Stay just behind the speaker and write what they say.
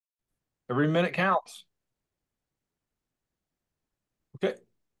Every minute counts. Okay.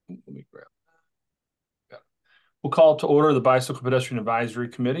 Let me grab. Yeah. We'll call to order the Bicycle Pedestrian Advisory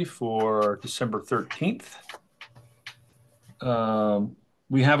Committee for December 13th.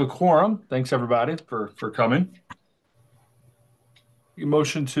 We have a quorum. Thanks everybody for coming.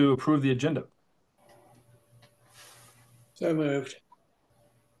 Motion to approve the agenda. So moved.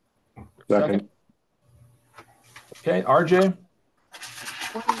 Second. Okay, RJ,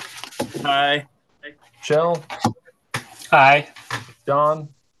 Aye. Michelle, Aye. John,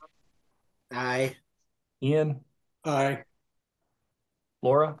 Aye. Ian, Aye.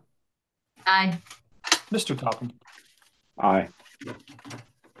 Laura, Aye. Mr. Topham. Aye.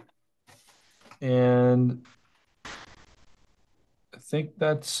 And I think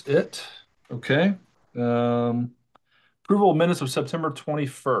that's it. Okay. Approval of minutes of September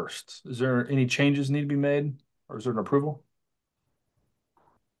 21st. Is there any changes need to be made, or is there an approval?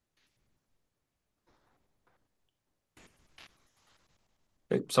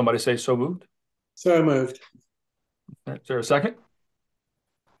 Okay, somebody say so moved. So moved. Is there a second?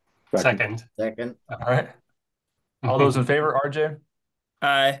 Second. Second. All right. All those in favor, RJ,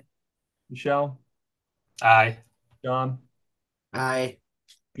 Aye. Michelle, Aye. John, Aye.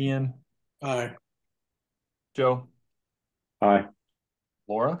 Ian, Aye. Joe, Aye.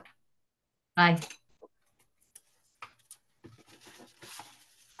 Laura. Aye.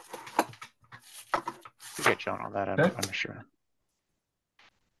 You got John on that, Okay. I'm sure.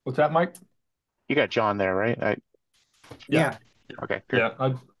 What's that, Mike? You got John there, right? Yeah. Okay, good. Yeah,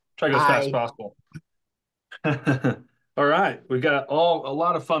 I'll try to go as fast as Aye. possible. All right, we got a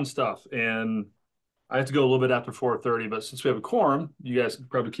lot of fun stuff, and I have to go a little bit after 4:30, but since we have a quorum, you guys can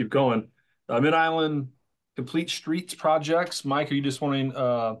probably keep going. Mid-Island Complete Streets projects. Mike, are you just wanting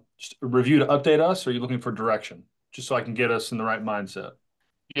just a review to update us, or are you looking for direction, just so I can get us in the right mindset?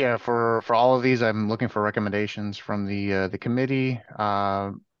 Yeah, for all of these, I'm looking for recommendations from the committee.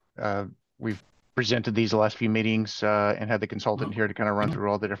 We've presented these the last few meetings and had the consultant here to kind of run through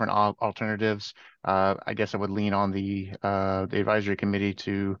all the different alternatives. I guess I would lean on the advisory committee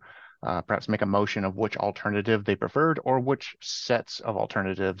to perhaps make a motion of which alternative they preferred or which sets of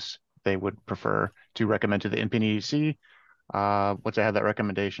alternatives they would prefer to recommend to the NPDEC. Once I have that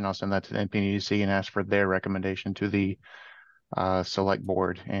recommendation, I'll send that to the NPDEC and ask for their recommendation to the select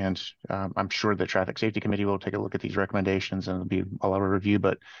board. And I'm sure the traffic safety committee will take a look at these recommendations and it'll be a lot of review,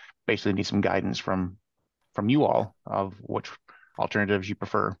 but basically need some guidance from you all of which alternatives you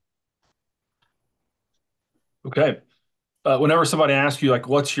prefer. Okay. Whenever somebody asks you like,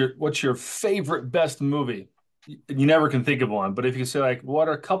 what's your favorite best movie? You never can think of one, but if you say like, what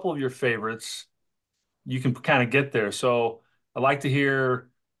are a couple of your favorites, you can kind of get there. So I'd like to hear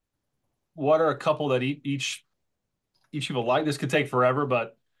what are a couple that each people like. This could take forever,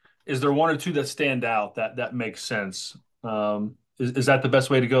 but is there one or two that stand out that makes sense? Is that the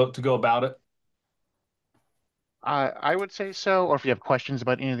best way to go about it? I would say so, or if you have questions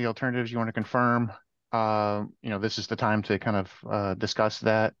about any of the alternatives you want to confirm, this is the time to kind of discuss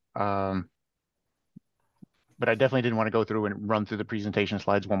that. But I definitely didn't want to go through and run through the presentation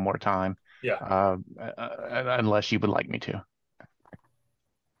slides one more time. Yeah. Unless you would like me to.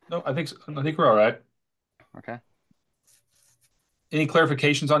 No, I think we're all right. Okay. Any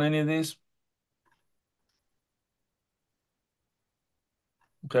clarifications on any of these?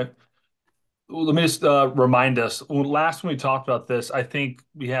 Okay. Well, let me just remind us. Last when we talked about this, I think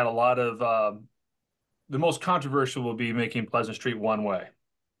we had a lot of the most controversial will be making Pleasant Street one way,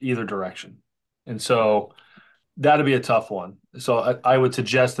 either direction, and so that'd be a tough one. So I would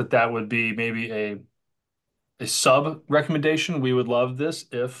suggest that would be maybe a sub recommendation. We would love this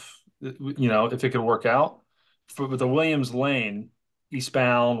if if it could work out. With the Williams Lane,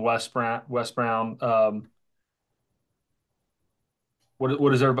 eastbound, westbound.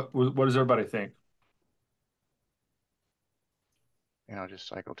 What does everybody think? And I'll just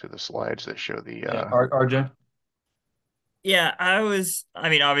cycle to the slides that show the RJ. Yeah, I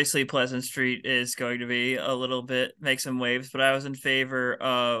mean, obviously Pleasant Street is going to be a little bit, make some waves, but I was in favor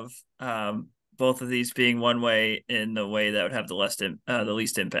of both of these being one way in the way that would have the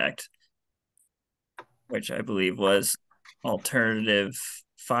least impact, which I believe was alternative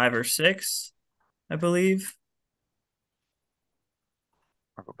 5 or 6, I believe.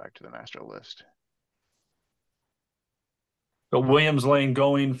 I'll go back to the master list. The Williams Lane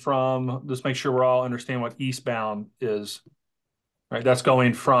going from, just make sure we're all understanding what eastbound is. Right, that's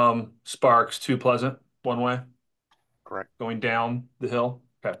going from Sparks to Pleasant, one way, Correct. going down the hill.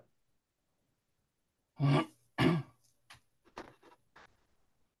 Okay.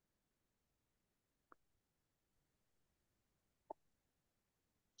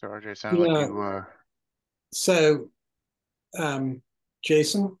 So RJ, sounds like Yeah. you, So,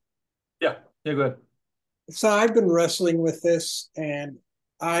 Jason, Yeah, yeah, go ahead. so I've been wrestling with this, and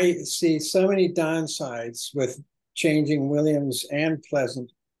I see so many downsides with changing Williams and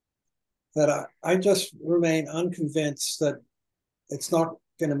Pleasant that I just remain unconvinced that it's not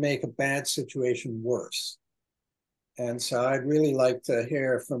going to make a bad situation worse. And so I'd really like to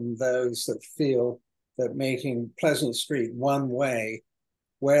hear from those that feel that making Pleasant Street one way,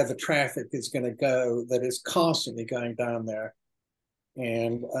 where the traffic is going to go, that is constantly going down there,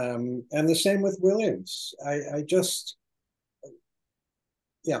 and the same with Williams. I just,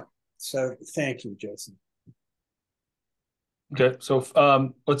 yeah. So thank you, Jason. Okay, so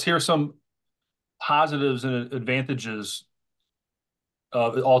let's hear some positives and advantages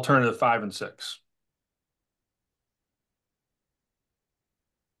of alternative 5 and 6.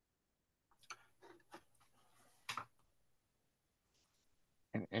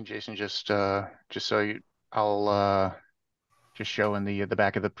 and Jason, just so I'll just show in the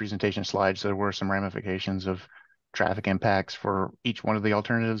back of the presentation slides, there were some ramifications of traffic impacts for each one of the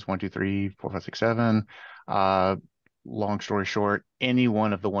alternatives, 1, 2, 3, 4, 5, 6, 7. Long story short, any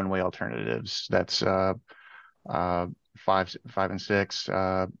one of the one-way alternatives, that's 5 and 6,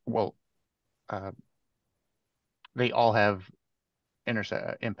 they all have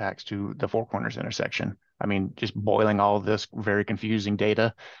impacts to the Four Corners intersection. I mean, just boiling all of this very confusing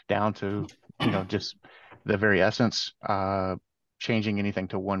data down to, just the very essence, changing anything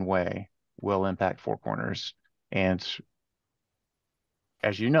to one way will impact Four Corners. And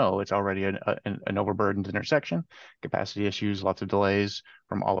as you know, it's already an overburdened intersection, capacity issues, lots of delays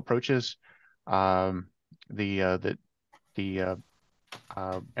from all approaches. The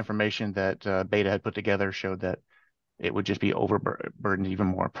information that Beta had put together showed that it would just be overburdened even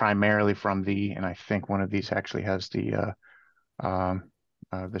more, primarily from and I think one of these actually has the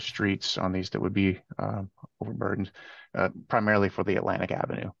streets on these that would be overburdened, primarily for the Atlantic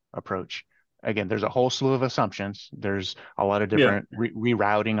Avenue approach. Again, there's a whole slew of assumptions. There's a lot of different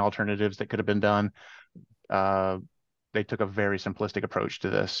rerouting alternatives that could have been done. They took a very simplistic approach to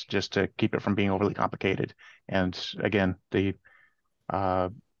this just to keep it from being overly complicated. And again, the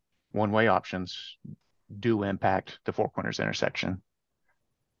one-way options do impact the Four Corners intersection.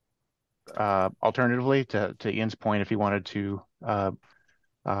 Alternatively, to Ian's point, if he wanted to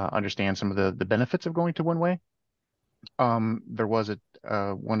understand some of the benefits of going to one way, there was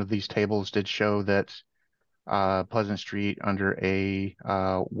one of these tables did show that Pleasant Street under a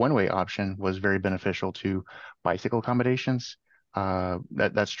one-way option was very beneficial to bicycle accommodations.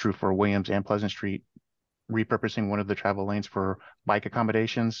 That's true for Williams and Pleasant Street. Repurposing one of the travel lanes for bike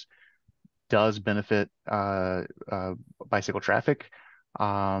accommodations does benefit bicycle traffic,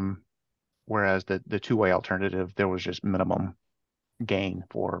 whereas the two-way alternative, there was just minimum gain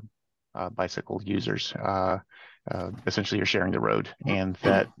for bicycle users. Essentially, you're sharing the road, and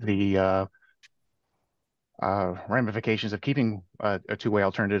that the ramifications of keeping a two-way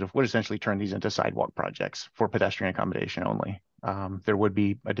alternative would essentially turn these into sidewalk projects for pedestrian accommodation only. There would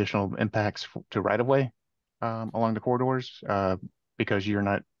be additional impacts to right-of-way along the corridors because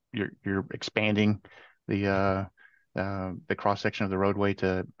you're expanding the cross section of the roadway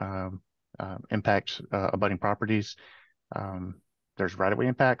to impact abutting properties. There's right-of-way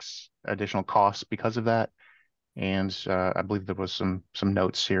impacts, additional costs because of that, and I believe there was some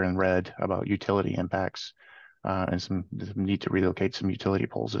notes here in red about utility impacts and some need to relocate some utility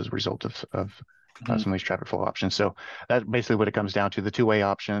poles as a result of some of these traffic flow options. So that's basically what it comes down to. The two-way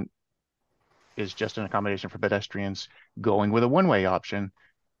option is just an accommodation for pedestrians. Going with a one-way option,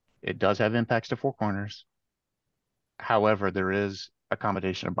 it does have impacts to Four Corners. However, there is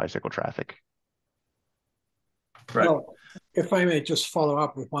accommodation of bicycle traffic. Right. Well, if I may just follow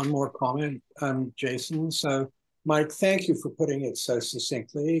up with one more comment, Jason. So, Mike, thank you for putting it so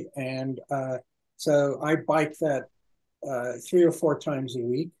succinctly. And so I bike that 3 or 4 times a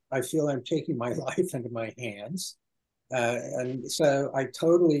week. I feel I'm taking my life into my hands. And so I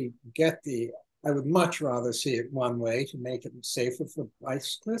totally get I would much rather see it one way to make it safer for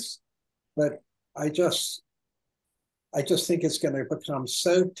bicyclists. But I just think it's going to become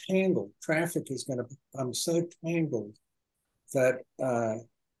so tangled. Traffic is going to become so tangled that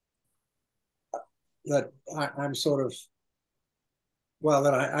I'm sort of, well,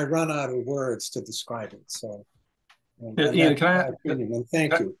 that I run out of words to describe it. So, Ian, can I? And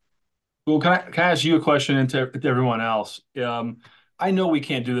thank you. Well, can I ask you a question and to everyone else? I know we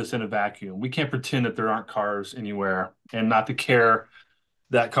can't do this in a vacuum. We can't pretend that there aren't cars anywhere and not to care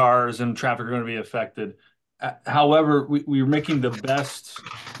that cars and traffic are going to be affected. However, we're making the best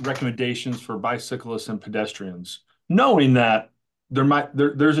recommendations for bicyclists and pedestrians, knowing that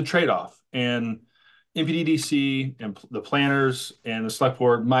there's a trade-off, and MPDDC and the planners and the select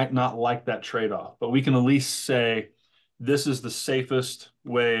board might not like that trade-off, but we can at least say this is the safest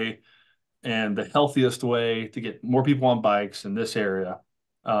way and the healthiest way to get more people on bikes in this area.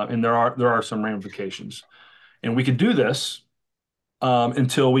 And there are some ramifications, and we can do this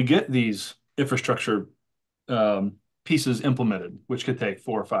until we get these infrastructure pieces implemented, which could take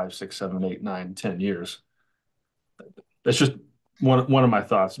 4, 5, 6, 7, 8, 9, 10 years. That's just one of my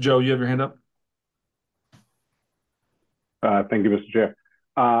thoughts. Joe, you have your hand up? Thank you, Mr. Chair.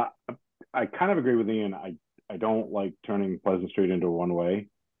 I kind of agree with Ian. I don't like turning Pleasant Street into a one-way,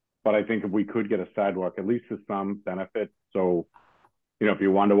 but I think if we could get a sidewalk, at least to some benefit. So, if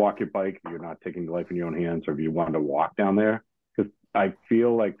you wanted to walk your bike, you're not taking life in your own hands, or if you wanted to walk down there, because I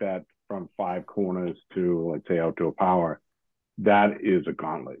feel like that from 5 corners to, let's say, out to a power, that is a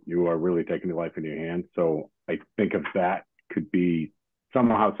gauntlet. You are really taking your life in your hands. So I think if that could be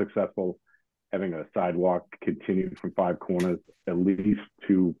somehow successful, having a sidewalk continue from 5 corners, at least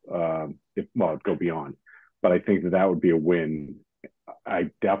to, go beyond. But I think that would be a win. I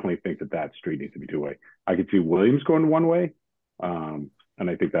definitely think that street needs to be 2-way. I could see Williams going 1-way, and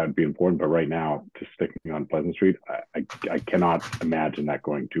I think that would be important. But right now, just sticking on Pleasant Street, I cannot imagine that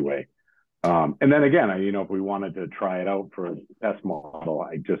going 2-way. And then again, if we wanted to try it out for a test model,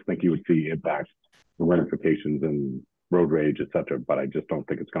 I just think you would see impacts, ramifications, and road rage, etc. But I just don't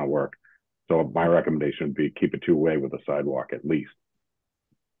think it's going to work. So my recommendation would be keep it 2-way with a sidewalk at least.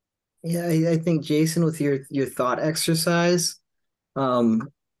 Yeah, I think Jason, with your thought exercise,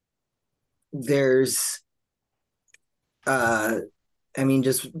 there's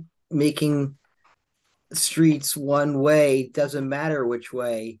just making streets 1-way, doesn't matter which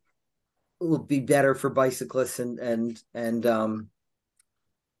way, will be better for bicyclists and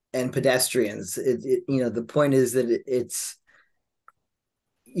pedestrians. The point is that it's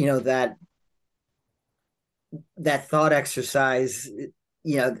that thought exercise.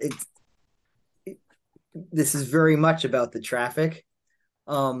 This is very much about the traffic.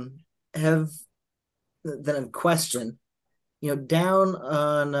 Have then a question. Down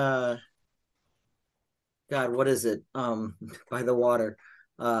on God, what is it? By the water.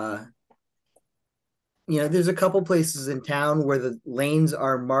 There's a couple places in town where the lanes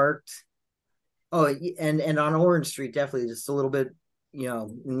are marked. Oh, and on Orange Street, definitely just a little bit,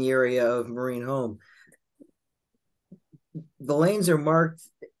 in the area of Marine Home. The lanes are marked,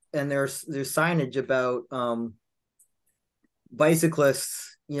 and there's signage about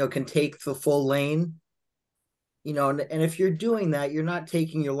bicyclists, can take the full lane. And if you're doing that, you're not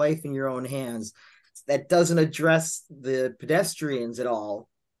taking your life in your own hands. That doesn't address the pedestrians at all.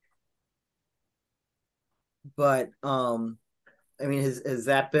 But has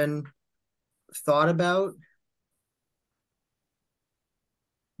that been thought about?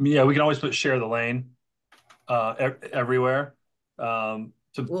 Yeah, we can always share the lane everywhere.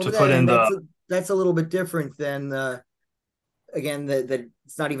 That's a little bit different than again that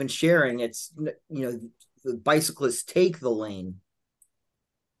it's not even sharing. It's the bicyclists take the lane.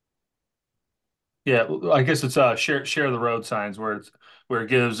 Yeah, I guess it's share the road signs where it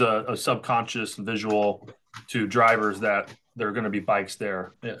gives a subconscious visual to drivers that there are going to be bikes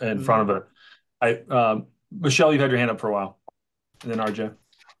there in front of it. Michelle, you've had your hand up for a while, and then RJ.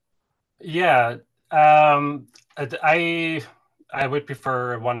 Yeah, I would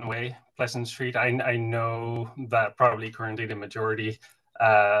prefer 1-way Pleasant Street. I know that probably currently the majority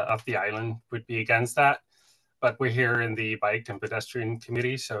of the island would be against that, but we're here in the Bike and Pedestrian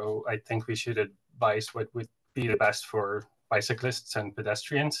Committee, so I think we should advise what would be the best for bicyclists and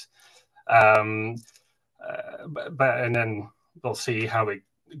pedestrians. And then we'll see how it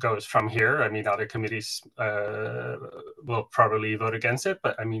goes from here. Other committees will probably vote against it,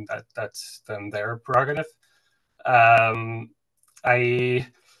 but that's then their prerogative. I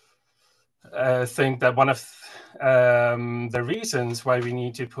think that one of the reasons why we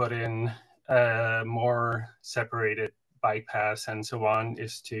need to put in more separated bike paths and so on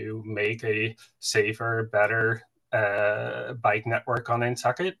is to make a safer, better bike network on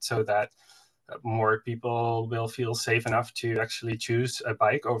Nantucket, so that more people will feel safe enough to actually choose a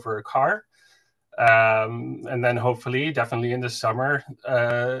bike over a car. And then hopefully, definitely in the summer,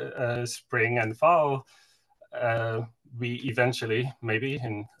 spring and fall, we eventually, maybe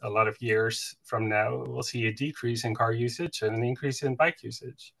in a lot of years from now, we'll see a decrease in car usage and an increase in bike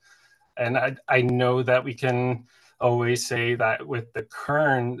usage. And I know that we can always say that with the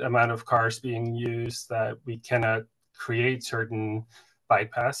current amount of cars being used, that we cannot create certain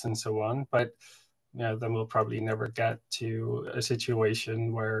bike paths and so on. But then we'll probably never get to a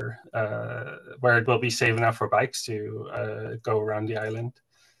situation where it will be safe enough for bikes to go around the island.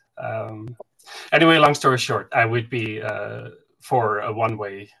 Anyway, long story short, I would be for a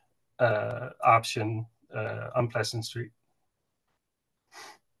one-way option on Pleasant Street.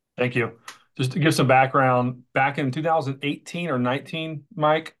 Thank you. Just to give some background, back in 2018 or 19,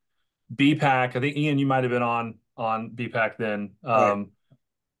 Mike, BPAC, I think Ian, you might have been on BPAC then. Right.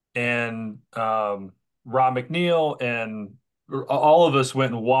 And Rob McNeil and all of us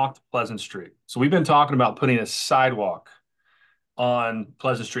went and walked Pleasant Street. So we've been talking about putting a sidewalk on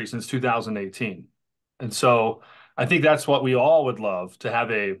Pleasant Street since 2018. And so I think that's what we all would love, to have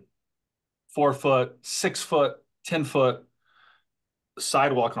a 4-foot, 6-foot, 10-foot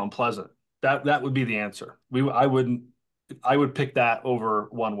sidewalk on Pleasant. That would be the answer. I would pick that over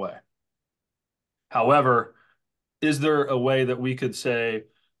one way. However, is there a way that we could say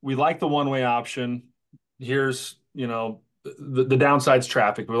we like the one-way option? Here's, the downside's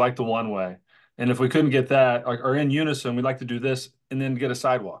traffic. We like the one way. And if we couldn't get that, or in unison, we'd like to do this and then get a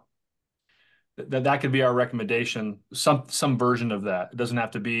sidewalk. That could be our recommendation, some version of that. It doesn't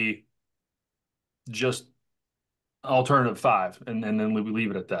have to be just alternative 5, and then we leave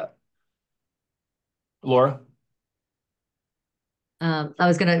it at that. Laura? I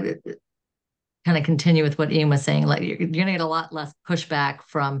was going to kind of continue with what Ian was saying. Like, you're going to get a lot less pushback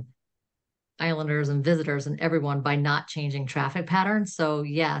from islanders and visitors and everyone by not changing traffic patterns. So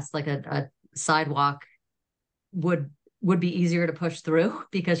yes, like a sidewalk would be easier to push through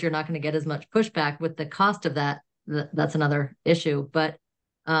because you're not going to get as much pushback. With the cost of that, that's another issue. But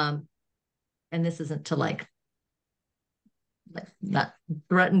and this isn't to like not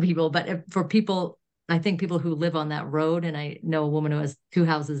threaten people, but for people, I think people who live on that road, and I know a woman who has 2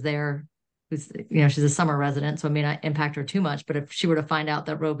 houses there, who's, she's a summer resident, so it may not impact her too much, but if she were to find out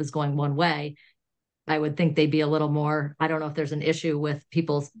that road was going one way, I would think they'd be a little more, I don't know if there's an issue with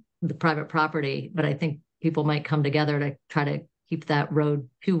the private property, but I think people might come together to try to keep that road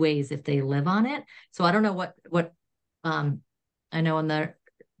 2 ways if they live on it. So I don't know what I know in the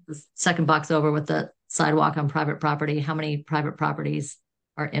second box over with the sidewalk on private property, how many private properties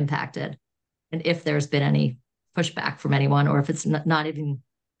are impacted, and if there's been any pushback from anyone, or if it's not even,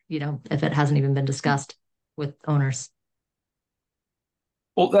 if it hasn't even been discussed with owners.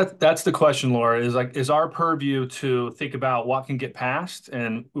 Well, that's the question, Laura, is our purview to think about what can get passed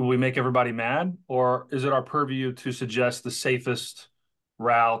and will we make everybody mad? Or is it our purview to suggest the safest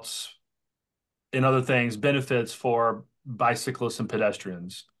routes and other things, benefits for bicyclists and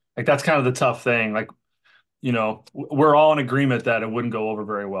pedestrians? Like, that's kind of the tough thing. Like, we're all in agreement that it wouldn't go over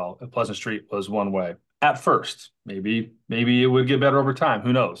very well if Pleasant Street was one way at first. Maybe it would get better over time.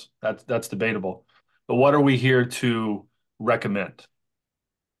 Who knows? That's debatable. But what are we here to recommend?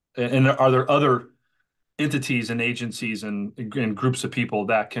 And are there other entities and agencies and groups of people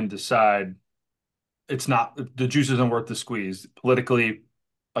that can decide it's not, the juice isn't worth the squeeze politically,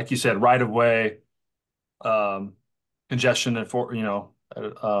 like you said, right of way, congestion at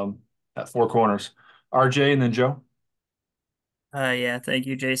at 4 corners. RJ and then Joe. Yeah, thank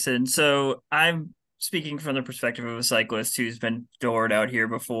you, Jason. So I'm speaking from the perspective of a cyclist who's been doored out here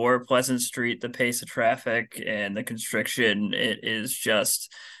before. Pleasant Street, the pace of traffic and the constriction, it is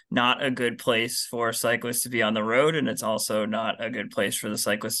just not a good place for cyclists to be on the road, and it's also not a good place for the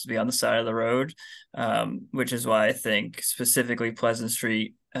cyclists to be on the side of the road, which is why I think specifically Pleasant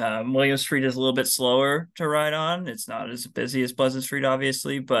Street. William Street is a little bit slower to ride on. It's not as busy as Pleasant Street,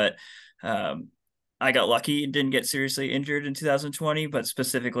 obviously, but I got lucky and didn't get seriously injured in 2020, but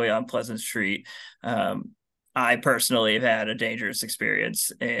specifically on Pleasant Street, I personally have had a dangerous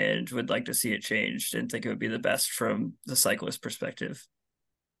experience and would like to see it changed and think it would be the best from the cyclist perspective.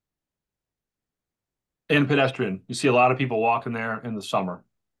 And pedestrian. You see a lot of people walking there in the summer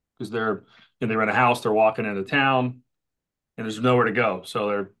because they're in a house, they're walking into town, and there's nowhere to go.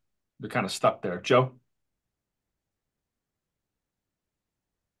 So they're kind of stuck there. Joe?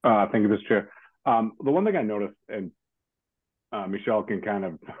 Thank you, Mr. Chair. The one thing I noticed, and Michelle can kind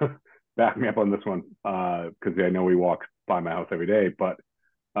of back me up on this one, because I know we walk by my house every day, but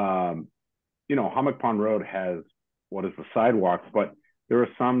Hummock Pond Road has what is the sidewalk, but there are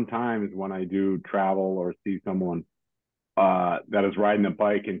some times when I do travel or see someone that is riding a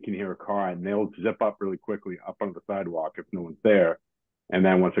bike and can hear a car, and they'll zip up really quickly up on the sidewalk if no one's there. And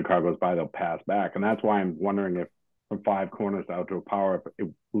then once the car goes by, they'll pass back. And that's why I'm wondering if from 5 corners to Outdoor Power, if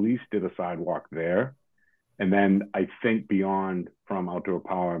at least did a sidewalk there. And then I think beyond from Outdoor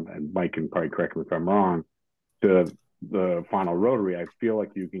Power, and Mike can probably correct me if I'm wrong, to the final rotary, I feel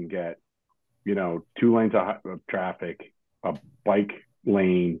like you can get, 2 lanes of traffic, a bike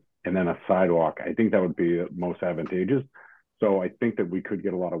lane, and then a sidewalk. I think that would be most advantageous. So I think that we could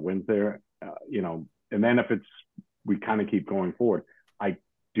get a lot of wins there, and then if we kind of keep going forward, I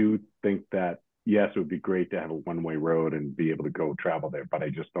do think that, yes, it would be great to have a one-way road and be able to go travel there, but I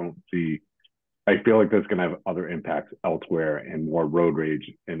just don't see, I feel like there's going to have other impacts elsewhere and more road rage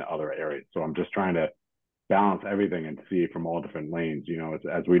in other areas. So I'm just trying to balance everything and see it from all different lanes.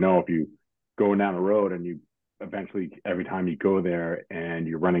 As we know, if you go down a road and you eventually, every time you go there and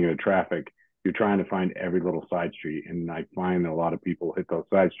you're running into traffic, you're trying to find every little side street. And I find that a lot of people hit those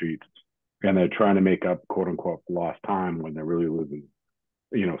side streets and they're trying to make up quote unquote lost time when they're really losing,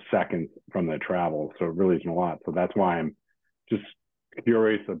 seconds from their travel. So it really isn't a lot. So that's why I'm just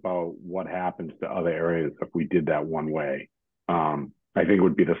curious about what happens to other areas if we did that one way. I think it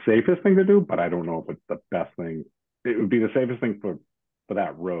would be the safest thing to do, but I don't know if it's the best thing. It would be the safest thing for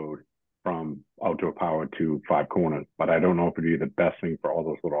that road from Outdoor Power to Five Corners, but I don't know if it'd be the best thing for all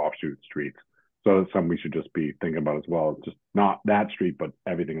those little offshoot streets. So it's something we should just be thinking about as well. Just not that street, but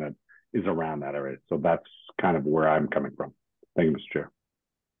everything that is around that area. So that's kind of where I'm coming from. Thank you, Mr. Chair.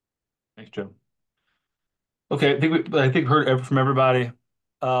 Thanks, Joe. Okay, I think we heard from everybody.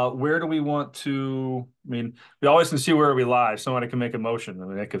 Where do we want to? I mean, we always can see where we lie. Somebody can make a motion. I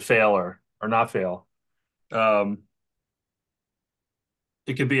mean, it could fail or not fail.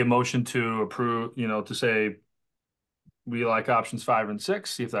 It could be a motion to approve, to say we like options 5 and 6,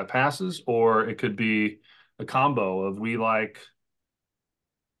 see if that passes, or it could be a combo of we like,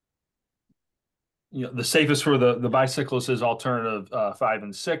 the safest for the bicyclist is alternative 5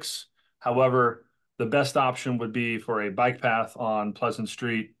 and 6. However, the best option would be for a bike path on Pleasant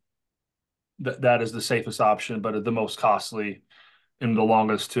Street. That is the safest option, but the most costly and the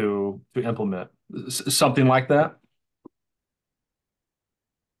longest to implement. Something like that.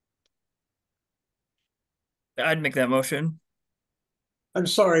 I'd make that motion. I'm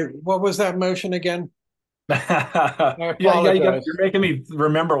sorry, what was that motion again? Yeah, apologize. you're making me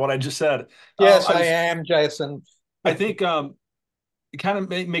remember what I just said. Yes, I am, Jason. I think kind of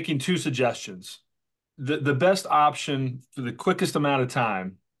making 2 suggestions. The best option for the quickest amount of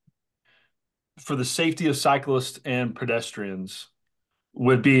time for the safety of cyclists and pedestrians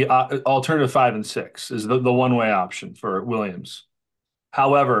would be alternative 5 and 6 is the one-way option for Williams.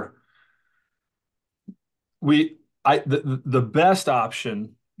 However, the best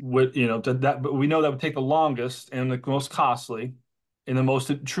option would, but we know that would take the longest and the most costly and the most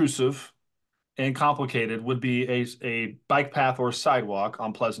intrusive and complicated would be a bike path or sidewalk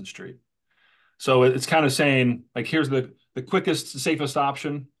on Pleasant Street. So it's kind of saying, like, here's the quickest, safest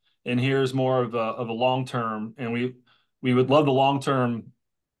option, and here's more of a long term, and we would love the long term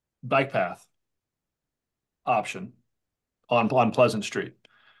bike path option on Pleasant Street.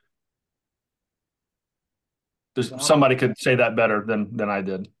 Somebody could say that better than I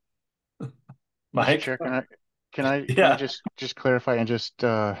did. Mike? Mr. Chair, can I Yeah. just clarify and just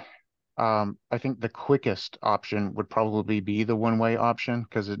I think the quickest option would probably be the one-way option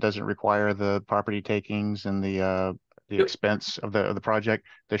because it doesn't require the property takings and the expense of the project.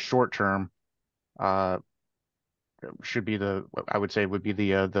 The short term should be I would say would be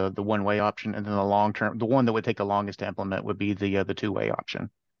the one-way option, and then the long term, the one that would take the longest to implement would be the two-way option.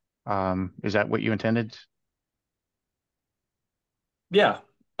 Is that what you intended? Yeah,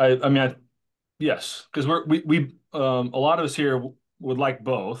 I mean, yes, because we a lot of us here would like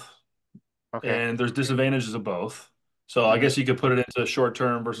both. Okay. And there's disadvantages of both. So I guess you could put it into short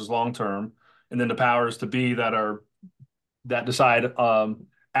term versus long term, and then the powers to be that decide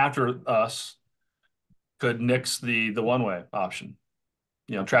after us could nix the one way option.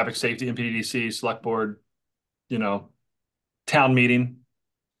 Traffic safety, MPDC, select board, town meeting.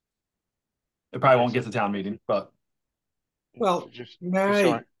 It probably won't get to town meeting, but Well,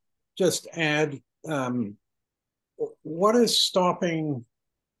 may I just add, what is stopping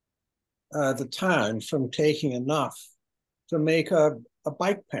the town from taking enough to make a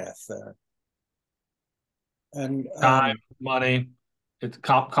bike path there? And time, money, it's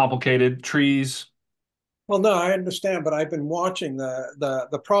complicated, trees. Well, no, I understand, but I've been watching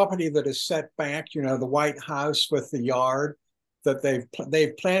the property that is set back, the white house with the yard, that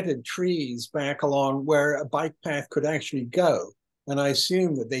they've planted trees back along where a bike path could actually go. And I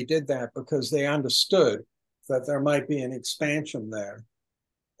assume that they did that because they understood that there might be an expansion there.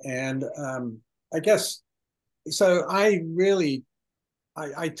 And I guess, so we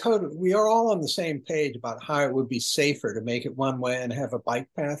are all on the same page about how it would be safer to make it one way and have a bike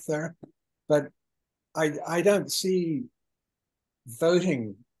path there. But I don't see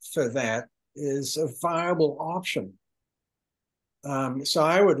voting for that is a viable option. So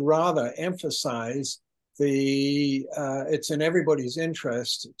I would rather emphasize it's in everybody's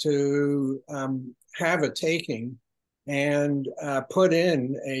interest to have a taking and put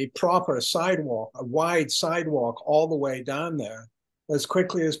in a proper sidewalk, a wide sidewalk all the way down there as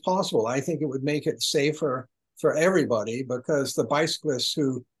quickly as possible. I think it would make it safer for everybody because the bicyclists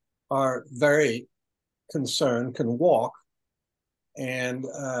who are very concerned can walk. And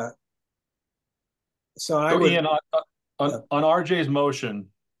so I would. Ian, on RJ's motion,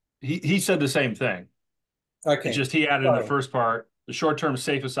 he said the same thing. Okay. It's just he added in the first part, the short-term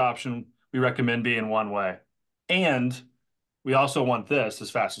safest option we recommend being one way. And we also want this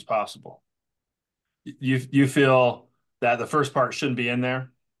as fast as possible. You feel that the first part shouldn't be in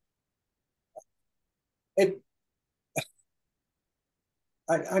there?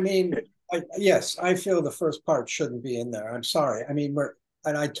 I mean, yes, I feel the first part shouldn't be in there. I'm sorry. I mean,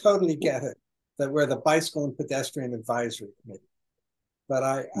 and I totally get it that we're the Bicycle and Pedestrian Advisory Committee. But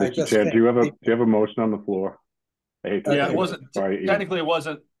I Mr. just Chair, do you have a motion on the floor? I hate to Yeah, it wasn't sorry, technically it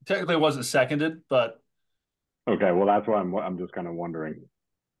wasn't seconded, but okay, well that's why I'm just kind of wondering.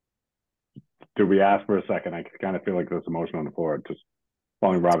 Do we ask for a second? I kind of feel like there's a motion on the floor. Just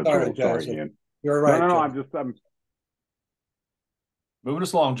following Robert's rules. Sorry, Ian. You're right. No, I'm moving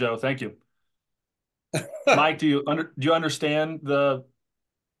us along, Joe. Thank you. Mike, do you understand the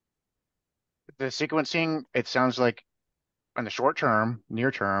sequencing? It sounds like in the short term,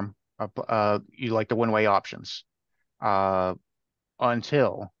 near term, you like the one-way options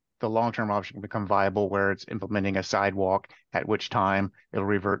until the long-term option can become viable, where it's implementing a sidewalk, at which time it'll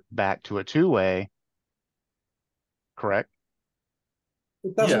revert back to a two-way. Correct?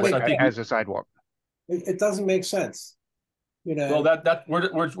 It doesn't Yes, make I think as a sidewalk. it doesn't make sense. You know. Well, that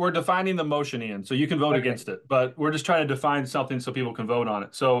we're defining the motion, Ian, so you can vote against it, but we're just trying to define something so people can vote on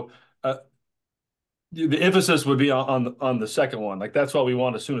it. So the emphasis would be on the second one. Like that's what we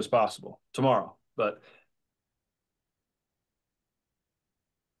want as soon as possible tomorrow. But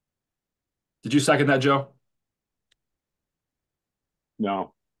did you second that, Joe?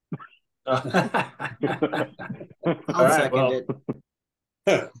 No. I'll right, second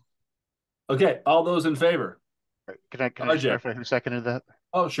it. Okay, all those in favor? Can I just clarify who seconded that?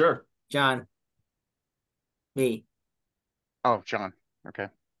 Oh, sure. John. Me. Oh, John. Okay.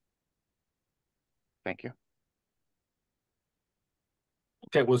 Thank you.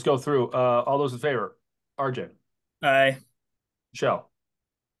 Okay, let's go through. All those in favor? RJ. Aye. Michelle.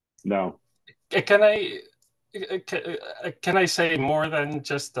 No. Can I say more than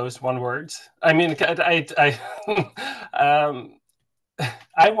just those one words? I mean, I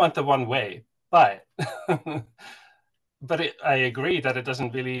want the one way, but I agree that it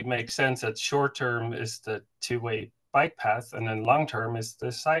doesn't really make sense that short term is the two-way bike path and then long term is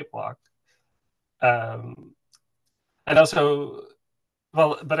the sidewalk. And also,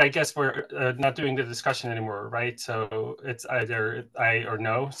 well, but I guess we're not doing the discussion anymore, right? So it's either aye or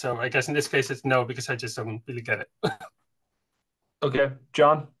no. So I guess in this case it's no because I just don't really get it. Okay,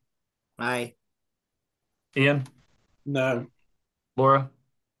 John. Aye. Ian. No. Laura.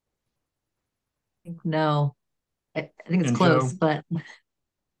 No. I think it's And close, Joe? but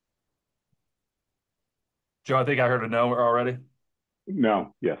Joe, I think I heard a no already.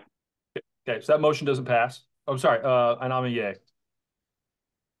 No. Yes. Okay, so that motion doesn't pass. I'm sorry, and I'm a yay.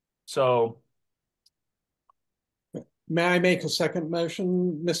 So May I make a second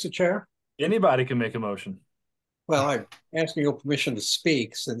motion, Mr. Chair? anybody can make a motion. Well, I'm asking your permission to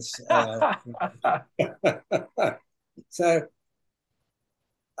speak since. So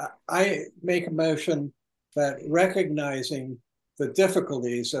I make a motion that recognizing the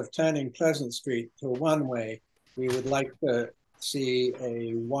difficulties of turning Pleasant Street to a one-way, we would like to see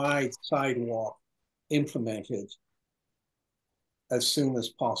a wide sidewalk implemented as soon as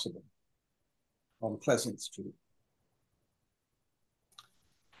possible on Pleasant Street.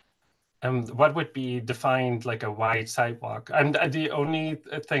 What would be defined like a wide sidewalk? And the only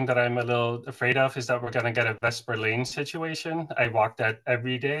thing that I'm a little afraid of is that we're going to get a Vesper Lane situation. I walk that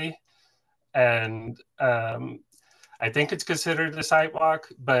every day, and I think it's considered a sidewalk,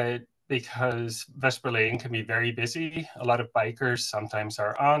 but because Vesper Lane can be very busy, a lot of bikers sometimes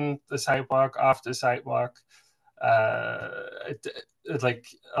are on the sidewalk, off the sidewalk. Like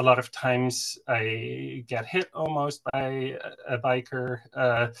a lot of times I get hit almost by a biker.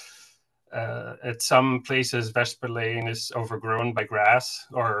 At some places, Vesper Lane is overgrown by grass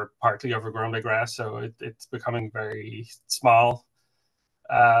or partly overgrown by grass, so it's becoming very small.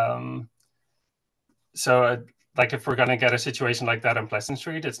 So like if we're going to get a situation like that on Pleasant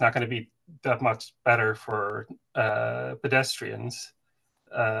Street, it's not going to be that much better for pedestrians.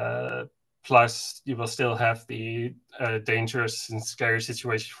 Plus, you will still have the dangerous and scary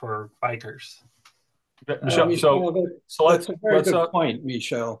situation for bikers. Michelle, That's a very good point,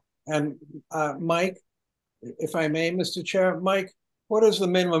 Michelle. And Mike, if I may, Mr. Chair, Mike, what is the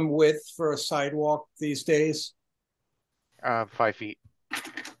minimum width for a sidewalk these days? 5 feet.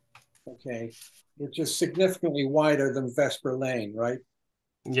 Okay, which is significantly wider than Vesper Lane, right?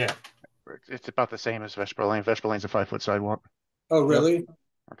 Yeah. It's about the same as Vesper Lane. Vesper Lane's a 5-foot sidewalk. Oh, really?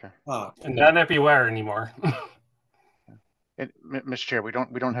 Okay. And not everywhere anymore. Mr. Chair, we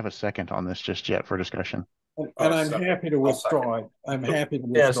don't have a second on this just yet for discussion. And I'm happy to withdraw it. I'm happy to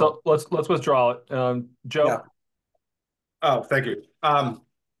withdraw. Yeah, so let's withdraw it. Joe? Yeah. Oh, thank you.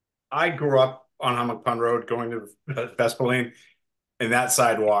 I grew up on Hummock Pond Road going to Vesper Lane, and that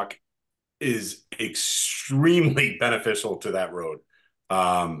sidewalk is extremely beneficial to that road.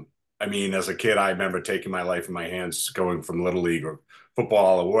 I mean, as a kid, I remember taking my life in my hands, going from Little League or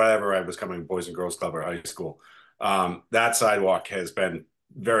football or wherever I was coming, Boys and Girls Club or high school. That sidewalk has been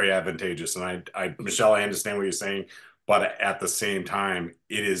very advantageous. And Michelle, I understand what you're saying, but at the same time,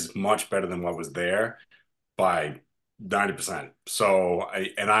 it is much better than what was there by 90%. So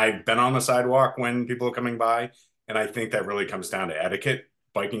I've been on the sidewalk when people are coming by, and I think that really comes down to etiquette,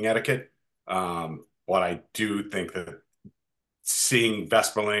 biking etiquette. But I do think that seeing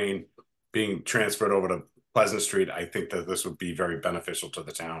Vesper Lane being transferred over to Pleasant Street, I think that this would be very beneficial to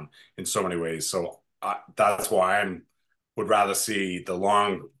the town in so many ways. So that's why I would rather see the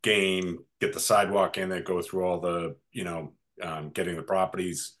long game, get the sidewalk in there, go through all the, getting the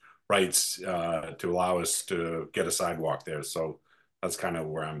properties rights to allow us to get a sidewalk there. So that's kind of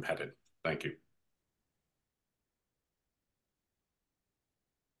where I'm headed. Thank you.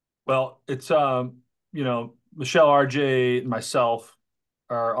 Well, it's Michelle, RJ, and myself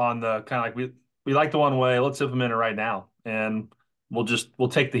are on the kind of like we like the one way. Let's implement it right now, and we'll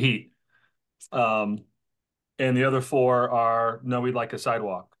take the heat. And the other four are no, we'd like a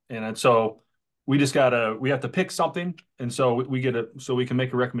sidewalk, and so we have to pick something, and so we can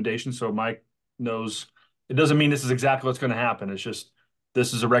make a recommendation. So Mike knows it doesn't mean this is exactly what's going to happen. It's just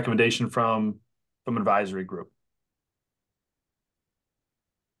this is a recommendation from advisory group.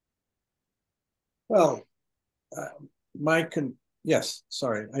 Well, Mike can, yes,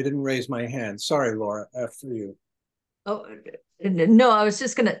 sorry, I didn't raise my hand. Sorry, Laura, after you. Oh, no, I was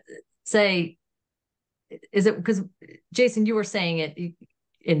just going to say, is it because Jason, you were saying it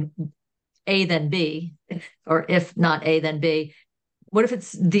in A then B, or if not A then B. What if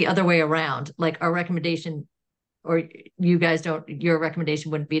it's the other way around? Like our recommendation, or you guys your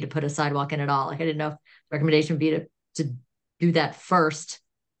recommendation wouldn't be to put a sidewalk in at all. Like I didn't know if the recommendation would be to do that first.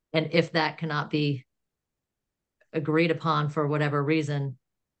 And if that cannot be agreed upon for whatever reason,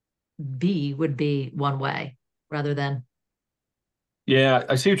 B would be one way rather than. Yeah,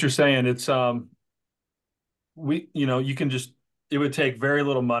 I see what you're saying. It's it would take very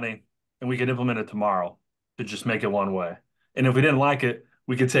little money and we could implement it tomorrow to just make it one way. And if we didn't like it,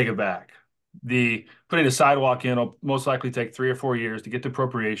 we could take it back. The putting a sidewalk in will most likely take 3 or 4 years to get the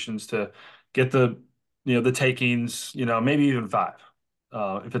appropriations, to get the takings, maybe even 5,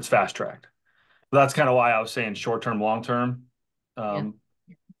 if it's fast tracked. That's kind of why I was saying short term, long term,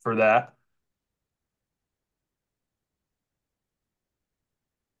 for that.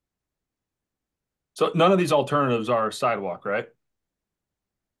 So none of these alternatives are sidewalk, right?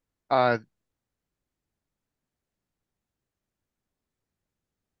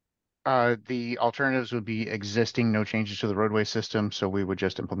 The alternatives would be existing, no changes to the roadway system. So we would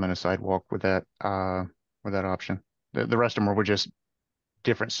just implement a sidewalk with that option. The rest of them were just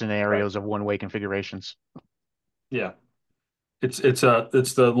different scenarios of one-way configurations. Yeah. It's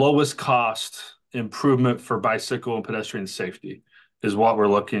the lowest cost improvement for bicycle and pedestrian safety is what we're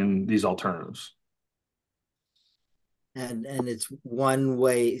looking these alternatives. And it's one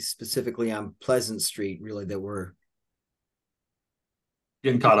way specifically on Pleasant Street, really, that we're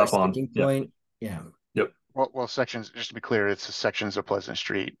getting caught up on. Point. Yeah. Yep. Well, sections, just to be clear, it's the sections of Pleasant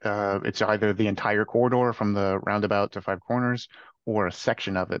Street. It's either the entire corridor from the roundabout to 5 corners or a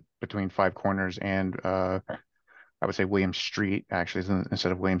section of it between 5 corners and I would say Williams Street, actually,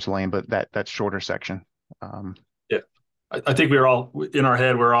 instead of Williams Lane, but that shorter section. Yeah. I think we're all in our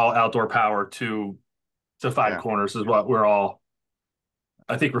head, we're all outdoor power to 5 corners is what we're all,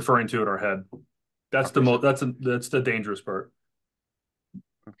 I think, referring to in our head. That's that's the dangerous part.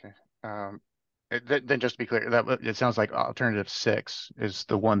 Okay. Then just to be clear, that it sounds like alternative 6 is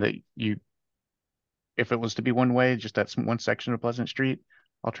the one that if it was to be one way, just that's one section of Pleasant Street,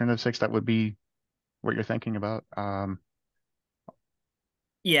 alternative 6, that would be what you're thinking about.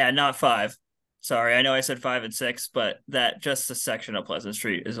 Yeah, not 5. Sorry, I know I said 5 and 6, but that just a section of Pleasant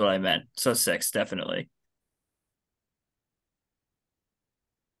Street is what I meant. So 6, definitely.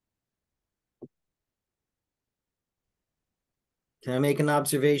 Can I make an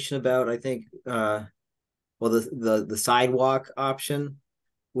observation about, I think, well, the sidewalk option,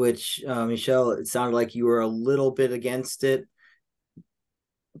 which, Michelle, it sounded like you were a little bit against it,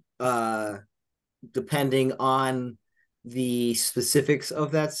 depending on the specifics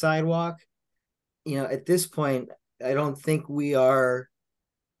of that sidewalk. At this point, I don't think we are.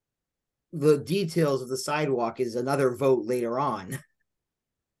 The details of the sidewalk is another vote later on.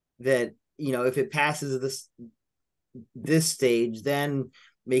 That, if it passes this stage, then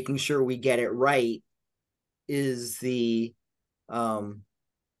making sure we get it right is the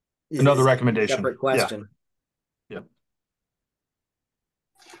Another recommendation. Separate question. Yeah.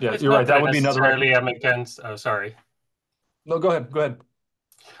 Yeah, It's you're not right. That would be another. necessarily I'm against. Oh, sorry. No, go ahead. Go ahead.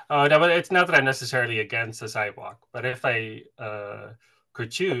 No, but it's not that I'm necessarily against the sidewalk, but if I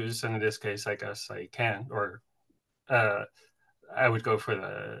could choose, and in this case, I guess I can, or I would go for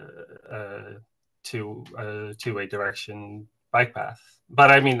the two-way direction bike path. But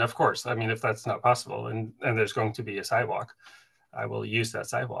I mean, of course, if that's not possible, and there's going to be a sidewalk, I will use that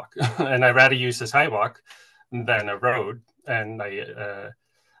sidewalk, and I'd rather use the sidewalk than a road. And I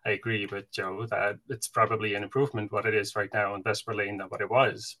agree with Joe that it's probably an improvement what it is right now in Vesper Lane than what it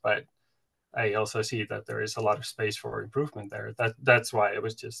was. But I also see that there is a lot of space for improvement there. That's why I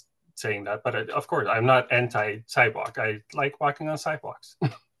was just saying that. But of course, I'm not anti-sidewalk. I like walking on sidewalks.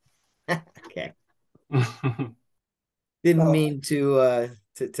 Okay. Didn't mean to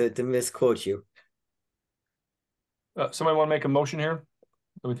misquote you. Somebody want to make a motion here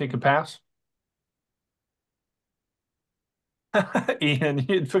that we think could pass? Ian,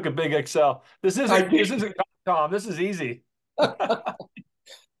 you took a big Excel. This isn't Tom. This is easy.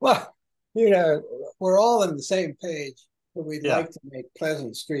 Well, we're all on the same page, but we'd like to make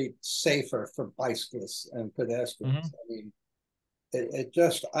Pleasant Street safer for bicyclists and pedestrians. I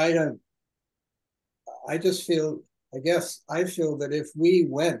feel that if we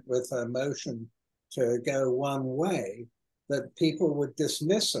went with a motion to go one way, that people would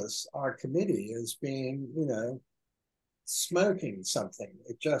dismiss us, our committee, as being, smoking something.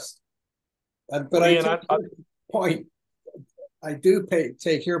 It just, but I do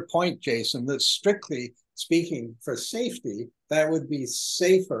take your point, Jason, that strictly speaking for safety, that would be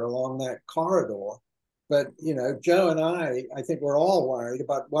safer along that corridor. But, Joe and I think we're all worried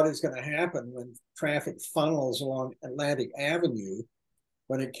about what is going to happen when traffic funnels along Atlantic Avenue,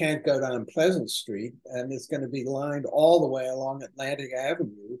 when it can't go down Pleasant Street, and it's going to be lined all the way along Atlantic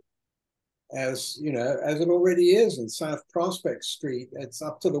Avenue, as it already is in South Prospect Street. It's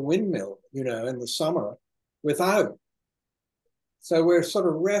up to the windmill, in the summer without. So we're sort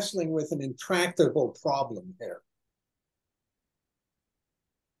of wrestling with an intractable problem here.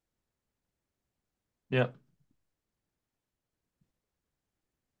 Yeah.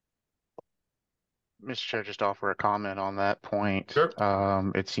 Mr. Chair, just offer a comment on that point.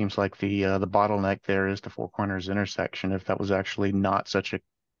 Sure. It seems like the bottleneck there is the Four Corners intersection. If that was actually not such a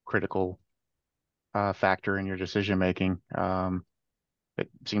critical factor in your decision making, it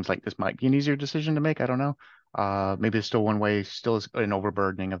seems like this might be an easier decision to make. I don't know. Maybe it's still one way, still is an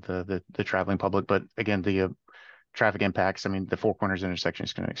overburdening of the traveling public, but again, the traffic impacts. The Four Corners intersection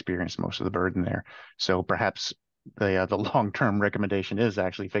is going to experience most of the burden there. So perhaps the long-term recommendation is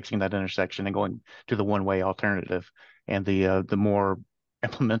actually fixing that intersection and going to the one-way alternative. And the more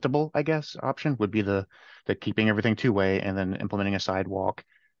implementable, I guess, option would be the keeping everything two-way and then implementing a sidewalk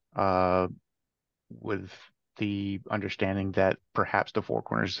with the understanding that perhaps the Four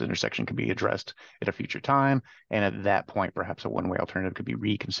Corners intersection could be addressed at a future time. And at that point, perhaps a one-way alternative could be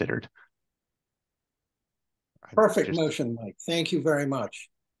reconsidered. Perfect motion, Mike. Thank you very much.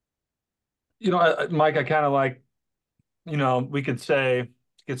 Mike, I kind of like, we could say,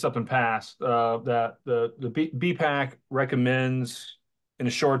 get something passed, that the BPAC recommends in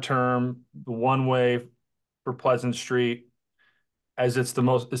the short term, the one way for Pleasant Street, as it's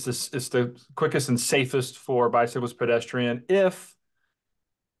the quickest and safest for bicyclist pedestrian. If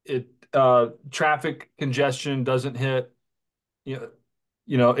traffic congestion doesn't hit,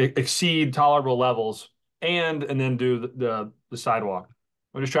 exceed tolerable levels, and then do the sidewalk.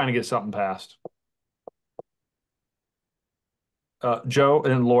 We're just trying to get something passed. Joe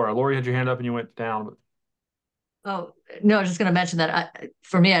and then Laura. Laura, you had your hand up and you went down. Oh, no, I was just going to mention that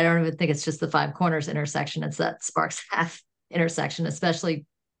for me, I don't even think it's just the Five Corners intersection. It's that Sparks Half intersection, especially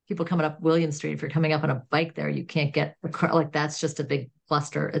people coming up William Street. If you're coming up on a bike there, you can't get a car. Like, that's just a big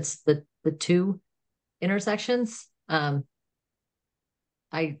cluster. It's the two intersections. I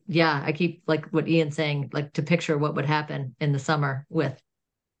keep, like what Ian's saying, like, to picture what would happen in the summer with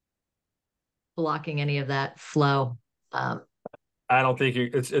blocking any of that flow. I don't think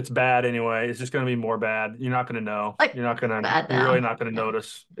it's bad anyway. It's just going to be more bad. You're not going to know. Like, You're really no. not going to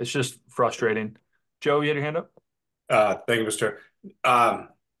notice. It's just frustrating. Joe, you had your hand up? Thank you, Mr. I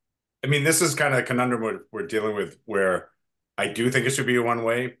mean, this is kind of a conundrum we're dealing with where I do think it should be a one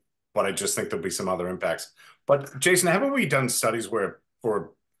way, but I just think there'll be some other impacts. But Jason, haven't we done studies where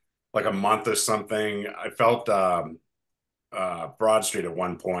for like a month or something, I felt Broad Street at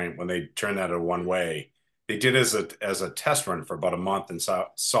one point when they turned that a one way, they did as a test run for about a month and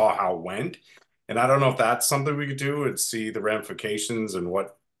saw how it went. And I don't know if that's something we could do and see the ramifications and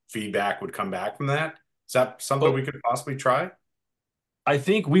what feedback would come back from that. Is that something we could possibly try? I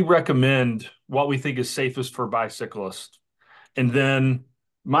think we recommend what we think is safest for bicyclists. And then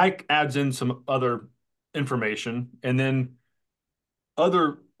Mike adds in some other information, and then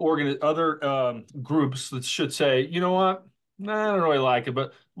other groups that should say, you know what, nah, I don't really like it,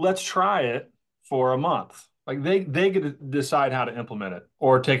 but let's try it for a month. Like they get to decide how to implement it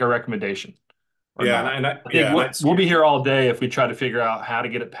or take a recommendation or Yeah, not. I think yeah, we'll be here all day if we try to figure out how to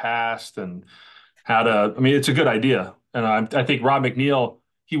get it passed and how to. I mean, it's a good idea, and I think Rob McNeil,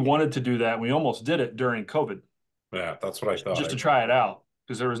 he wanted to do that. We almost did it during COVID yeah, that's what I thought. just to try it out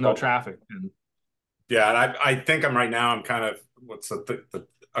because there was no traffic. And yeah, and I think I'm right now. I'm kind of what's the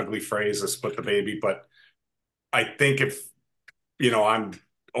ugly phrase is split the baby, but I think if I'm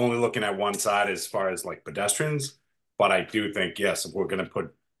only looking at one side as far as like pedestrians, but I do think yes, if we're going to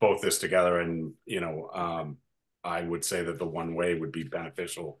put both this together, and I would say that the one way would be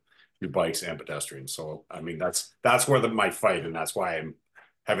beneficial to bikes and pedestrians. So I mean that's where my fight, and that's why I'm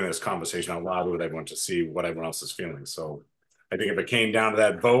having this conversation out loud with everyone to see what everyone else is feeling. So I think if it came down to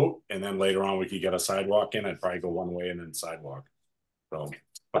that vote, and then later on we could get a sidewalk in, I'd probably go one way and then sidewalk. So,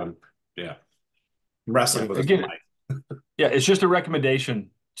 yeah, I'm wrestling with again, it. yeah, it's just a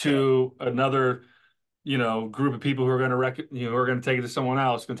recommendation to another, group of people who are going to who are going to take it to someone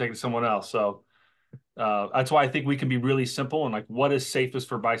else, going to take it to someone else. So that's why I think we can be really simple and like, what is safest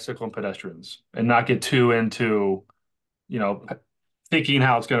for bicycle and pedestrians, and not get too into, you know, thinking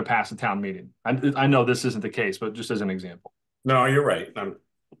how it's going to pass a town meeting. I know this isn't the case, but just as an example. No, you're right.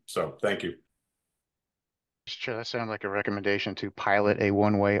 So thank you. Sure, that sounds like a recommendation to pilot a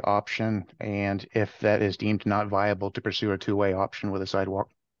one-way option, and if that is deemed not viable, to pursue a two-way option with a sidewalk.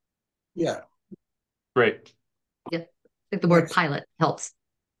 Yeah. Great. Yeah. I think the word pilot helps.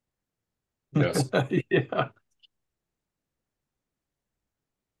 Yes. Yeah.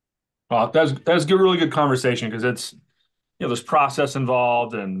 Well, that's good, really good conversation because it's there's process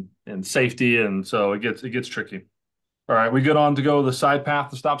involved and safety, and so it gets tricky. All right, we good on to go the side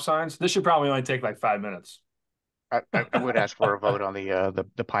path, the stop signs. This should probably only take like 5 minutes. I would ask for a vote on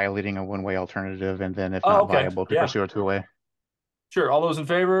the piloting a one-way alternative, and then if Oh, not okay. viable, to Yeah. pursue a two-way. Sure. All those in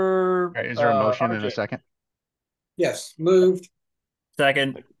favor? Is there a motion and a RJ. second? Yes, moved.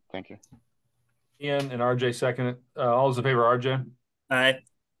 Second. Thank you. Ian and RJ second. All those in favor, RJ? Aye.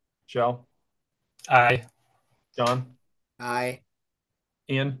 Shell? Aye. John? Aye.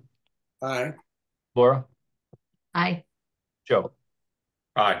 Ian? Aye. Laura? Aye. Joe?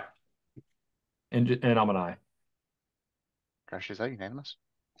 Aye. And I'm an aye. Gosh, is that unanimous?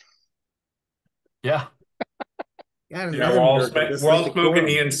 Yeah. Yeah, we're all smoking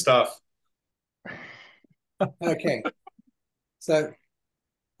Ian stuff. Okay. So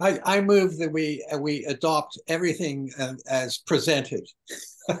I move that we adopt everything as presented.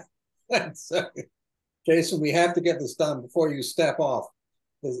 So, Jason, we have to get this done before you step off.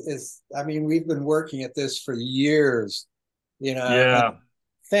 I mean, we've been working at this for years, Yeah.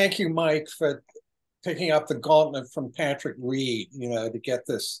 Thank you, Mike, for picking up the gauntlet from Patrick Reed, to get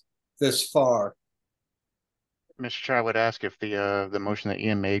this far. Mr. Chair, I would ask if the motion that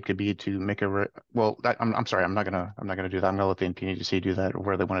Ian made could be to make I'm sorry, I'm not gonna do that. I'm gonna let the NPDC do that, or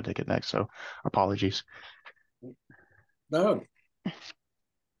where they want to take it next. So apologies. No.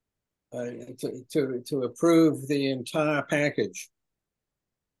 To approve the entire package.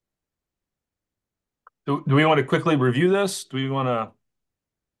 Do we want to quickly review this? Do we want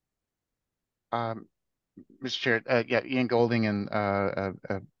to? Mr. Chair, yeah, Ian Golding and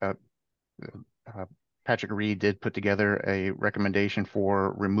Patrick Reed did put together a recommendation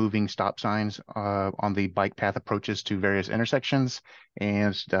for removing stop signs on the bike path approaches to various intersections,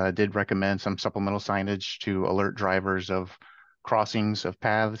 and did recommend some supplemental signage to alert drivers of crossings of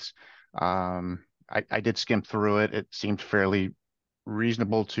paths. I did skim through it. It seemed fairly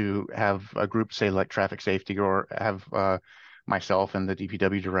reasonable to have a group, say like traffic safety, or have myself and the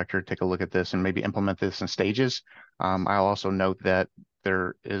DPW director take a look at this and maybe implement this in stages. I'll also note that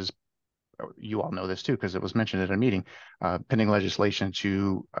there is, you all know this too, because it was mentioned at a meeting, pending legislation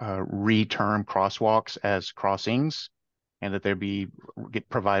to re-term crosswalks as crossings and that there be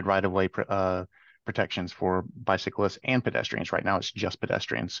provide right-of-way protections for bicyclists and pedestrians. Right now, it's just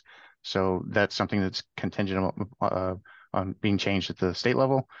pedestrians. So that's something that's contingent on being changed at the state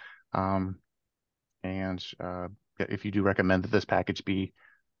level. And if you do recommend that this package be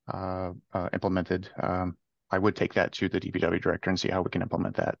implemented, I would take that to the DPW director and see how we can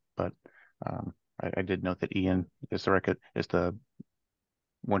implement that. But I did note that Ian is the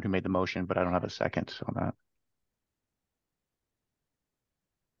one who made the motion, but I don't have a second on that.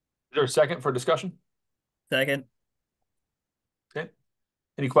 Is there a second for discussion? Second. Okay.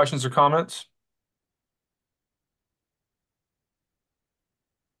 Any questions or comments?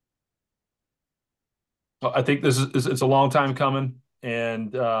 Well, I think this is it's a long time coming,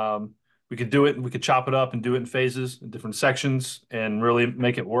 and we could do it. We could chop it up and do it in phases, in different sections, and really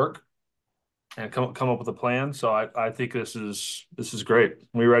make it work, and come up with a plan. So I think this is great.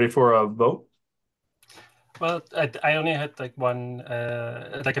 Are we ready for a vote? Well, I only had like one,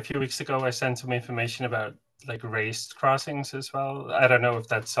 like a few weeks ago, I sent some information about like raised crossings as well. I don't know if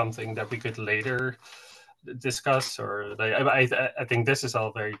that's something that we could later discuss, or like, I think this is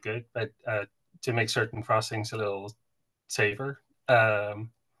all very good, but to make certain crossings a little safer. I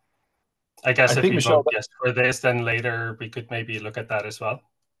guess I if think, we Michelle, vote yes for this, then later we could maybe look at that as well.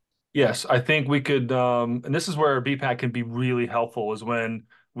 yes, I think we could, and this is where BPAC can be really helpful, is when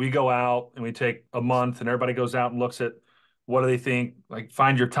we go out and we take a month and everybody goes out and looks at what do they think, like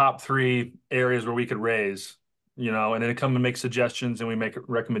find your top 3 areas where we could raise, and then come and make suggestions and we make a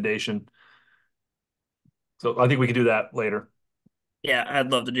recommendation. So I think we could do that later. Yeah,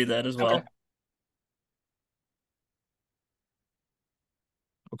 I'd love to do that as well.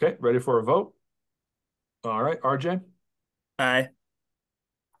 Okay, ready for a vote? All right, RJ, Aye.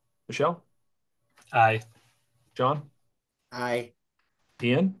 Michelle, Aye. John, Aye.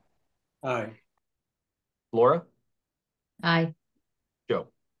 Ian, Aye. Laura, Aye. Joe,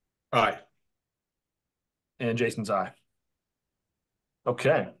 Aye. and Jason's aye.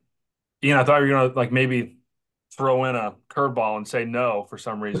 Okay. Ian, I thought you were gonna like maybe throw in a curveball and say no for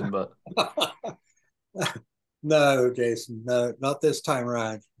some reason, but No, Jason, no, not this time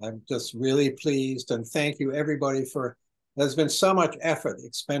around. I'm just really pleased, and thank you everybody there's been so much effort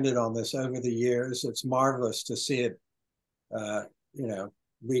expended on this over the years. It's marvelous to see it,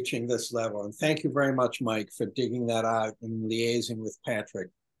 reaching this level. And thank you very much, Mike, for digging that out and liaising with Patrick.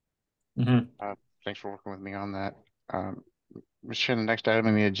 Thanks for working with me on that. Michelle, the next item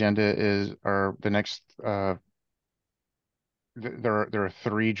on the agenda is, or the next, there are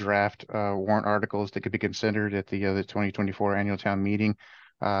 3 draft warrant articles that could be considered at the 2024 annual town meeting.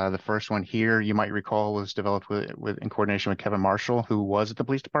 The first one here, you might recall, was developed in coordination with Kevin Marshall, who was at the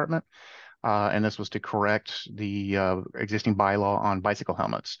police department. And this was to correct the existing bylaw on bicycle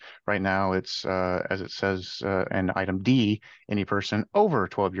helmets. Right now, it's as it says in item D, any person over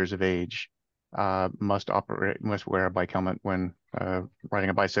 12 years of age must wear a bike helmet when riding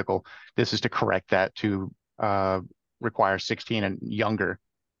a bicycle. This is to correct that to require 16 and younger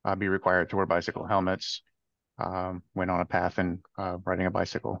be required to wear bicycle helmets when on a path and riding a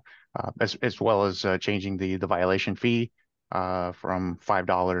bicycle, as well as changing the violation fee from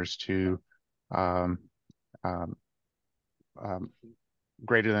 $5 to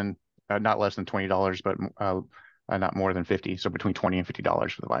greater than not less than $20, but not more than 50. So between $20 and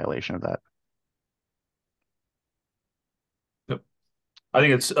 $50 for the violation of that. Yep. I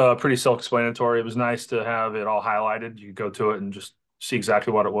think it's pretty self-explanatory. It was nice to have it all highlighted. You could go to it and just see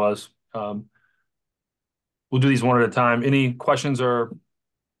exactly what it was. We'll do these one at a time. Any questions or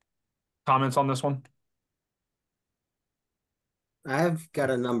comments on this one? I've got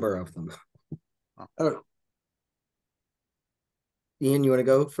a number of them. Oh, Ian, you want to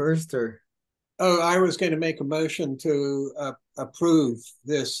go first, or? Oh, I was going to make a motion to approve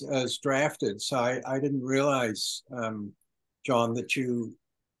this as drafted. So I didn't realize, John, that you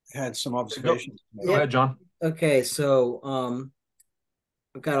had some observations. Go ahead, John. Okay, so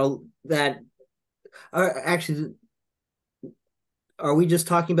I've got that. Actually, are we just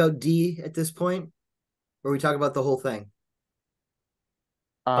talking about D at this point, or are we talking about the whole thing?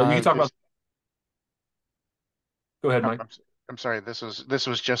 You can talk about. Go ahead, Mike. I'm sorry. This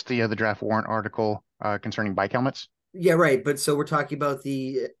was just the draft warrant article concerning bike helmets. Yeah, right. But so we're talking about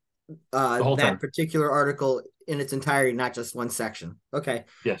the whole that thing. particular article in its entirety, not just one section. Okay.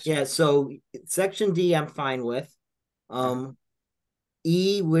 Yes. Yeah. So section D, I'm fine with.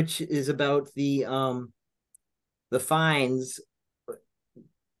 E, which is about the fines.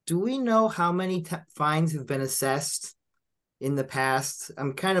 Do we know how many fines have been assessed in the past?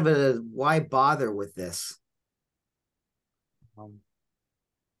 I'm kind of why bother with this?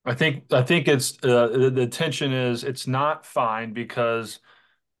 I think it's the tension is it's not fine because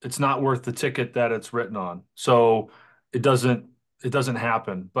it's not worth the ticket that it's written on. So it doesn't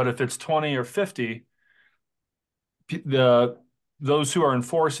happen. But if it's 20 or 50, the those who are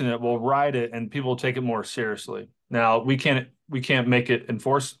enforcing it will ride it and people will take it more seriously. Now we can't make it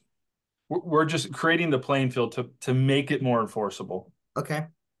enforce. We're just creating the playing field to make it more enforceable. Okay.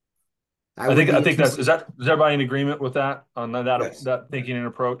 I think that's interested. is everybody in agreement with that on Yes. that thinking and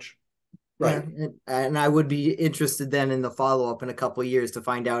approach? Right. Yeah, and I would be interested then in the follow up in a couple of years to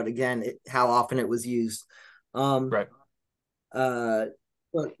find out again how often it was used. Right. But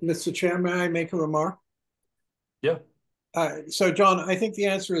Mr. Chair, may I make a remark? Yeah. So John, I think the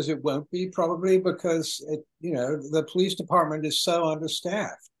answer is it won't be probably because the police department is so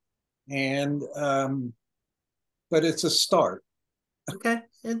understaffed, and but it's a start. Okay,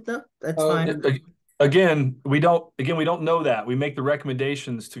 that's Oh, fine. Again, we don't know that. We make the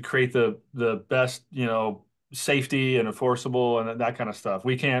recommendations to create the best, safety and enforceable and that kind of stuff.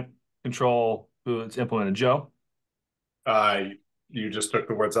 We can't control who it's implemented. Joe? You just took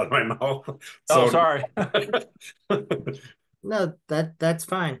the words out of my mouth. Oh, So sorry. No, that's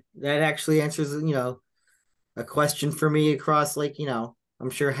fine. That actually answers, a question for me across like, I'm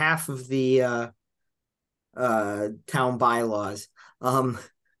sure half of the town bylaws.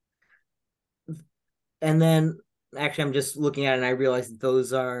 And then actually I'm just looking at it and I realize that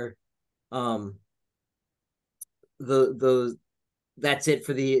those are those that's it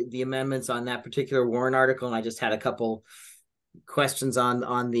for the amendments on that particular warrant article. And I just had a couple questions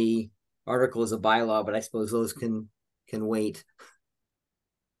on the article as a bylaw, but I suppose those can wait.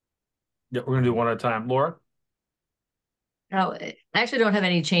 Yeah, we're gonna do one at a time. Laura? No, I actually don't have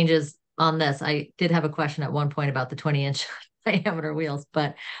any changes on this. I did have a question at one point about the 20-inch diameter wheels,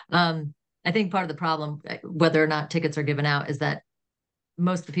 but I think part of the problem, whether or not tickets are given out, is that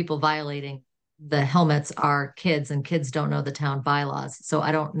most of the people violating the helmets are kids, and kids don't know the town bylaws. So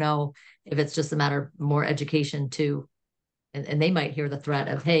I don't know if it's just a matter of more education to, and they might hear the threat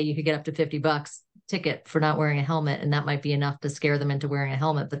of, hey, you could get up to $50 ticket for not wearing a helmet, and that might be enough to scare them into wearing a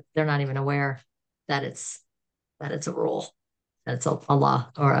helmet, but they're not even aware that it's a rule, that it's a law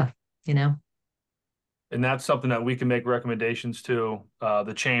or And that's something that we can make recommendations to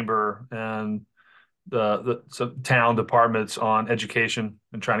the chamber and some town departments on education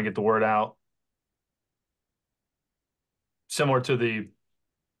and trying to get the word out. Similar to the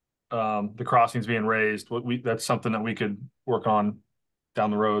crossings being raised, that's something that we could work on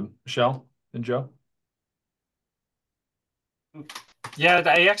down the road. Michelle and Joe? Yeah,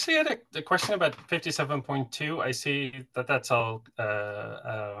 I actually had a question about 57.2. I see that that's all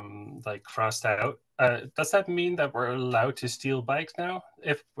like crossed out. Does that mean that we're allowed to steal bikes now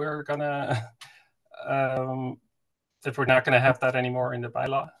if we're gonna if we're not gonna have that anymore in the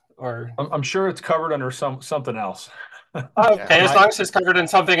bylaw? Or I'm sure it's covered under something else. okay, as long as it's covered in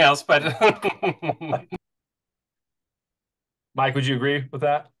something else, but Mike, would you agree with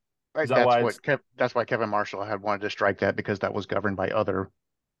that? Right, Is that why that's why Kevin Marshall had wanted to strike that, because that was governed by other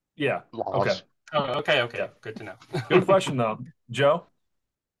yeah, laws. okay. Oh, okay. Good to know. Good question though. Joe?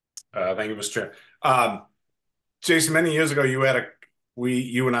 thank you, Mr. Chair. Jason, many years ago, you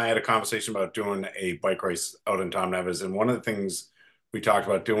and I had a conversation about doing a bike race out in Tom Nevers, and one of the things we talked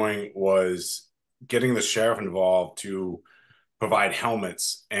about doing was getting the sheriff involved to provide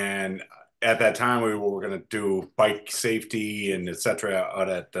helmets. And at that time, we were going to do bike safety and et cetera out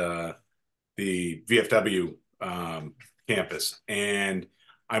at the VFW campus. And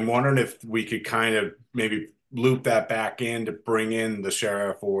I'm wondering if we could kind of maybe loop that back in to bring in the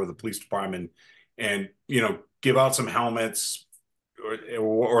sheriff or the police department and, give out some helmets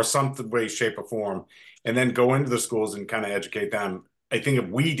or some way, shape, or form, and then go into the schools and kind of educate them. I think if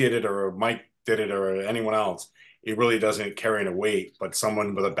we did it or Mike did it or anyone else, it really doesn't carry a weight, but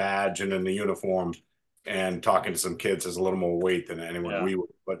someone with a badge and in the uniform and talking to some kids has a little more weight than anyone we would.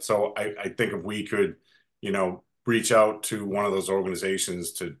 But so I think if we could, reach out to one of those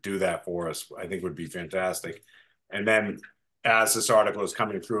organizations to do that for us, I think would be fantastic. And then as this article is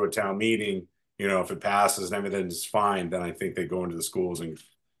coming through a town meeting, if it passes and everything's fine, then I think they go into the schools and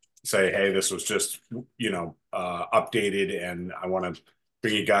say, hey, this was just, updated, and I want to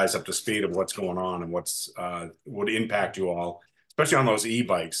bring you guys up to speed of what's going on and what's would impact you all, especially on those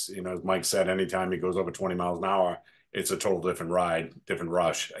e-bikes. As Mike said, anytime he goes over 20 miles an hour, it's a total different ride, different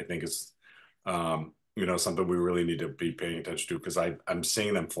rush. I think it's, something we really need to be paying attention to, because I'm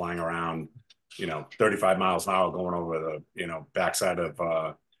seeing them flying around, 35 miles an hour going over the, backside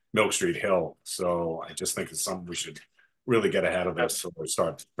of Milk Street Hill. So I just think it's something we should really get ahead of this, so we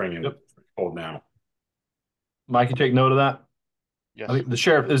start bringing it hold now. Mike, you take note of that? I Yes. think the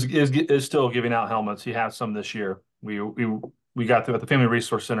sheriff is still giving out helmets. He has some this year. We got at the Family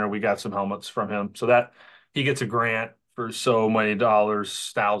Resource Center. We got some helmets from him, so that he gets a grant for so many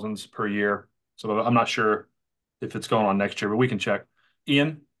dollars, thousands per year. So I'm not sure if it's going on next year, but we can check.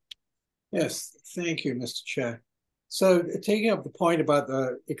 Ian? Yes, thank you, Mr. Chair. So taking up the point about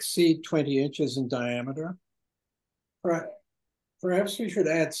the exceed 20 inches in diameter, perhaps we should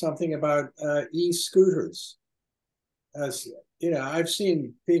add something about e-scooters. As you know, I've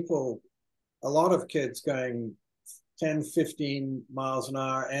seen people, a lot of kids going 10, 15 miles an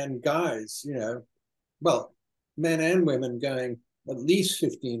hour, and guys, well, men and women going at least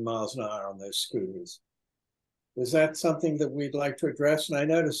 15 miles an hour on those scooters. Is that something that we'd like to address? And I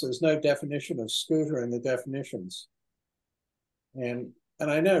notice there's no definition of scooter in the definitions. And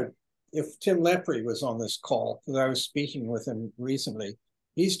I know if Tim Lepre was on this call, because I was speaking with him recently,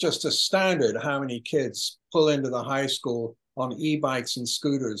 he's just astounded how many kids pull into the high school on e-bikes and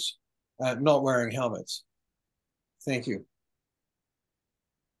scooters, not wearing helmets. Thank you.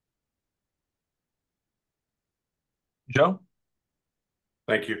 Joe?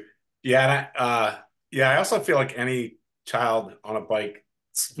 Thank you. Yeah, I also feel like any child on a bike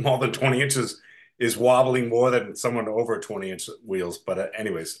smaller than 20 inches is wobbling more than someone over 20-inch wheels. But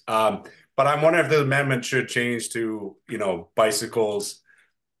anyways, but I'm wondering if the amendment should change to, bicycles,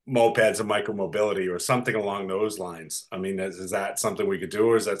 mopeds, and micromobility or something along those lines. I mean, is that something we could do,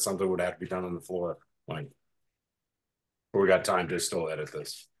 or is that something that would have to be done on the floor? Like, or we got time to still edit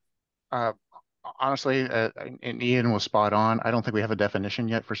this? Uh, Honestly, and Ian was spot on. I don't think we have a definition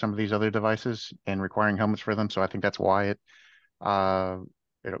yet for some of these other devices and requiring helmets for them. So I think that's why uh,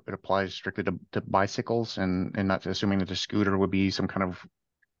 it applies strictly to bicycles and not assuming that the scooter would be some kind of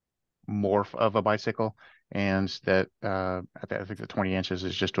morph of a bicycle. And that I think the 20 inches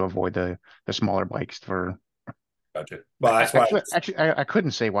is just to avoid the smaller bikes for. Gotcha. Well, that's why. Actually, I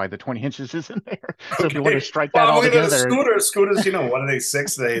couldn't say why the 20 inches is in there. So if you want to Okay. strike Well, that I'm all looking at the together, scooters, what are they,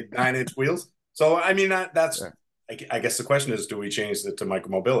 6, 9-inch wheels? So, I mean, that's, yeah. I guess the question is, do we change it to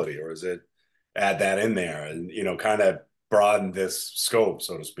micromobility, or is it add that in there and, kind of broaden this scope,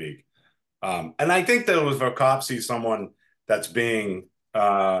 so to speak? And I think that if a cop sees someone that's being,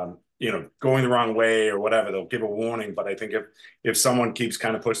 going the wrong way or whatever, they'll give a warning. But I think if someone keeps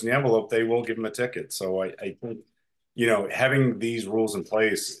kind of pushing the envelope, they will give them a ticket. So I think, having these rules in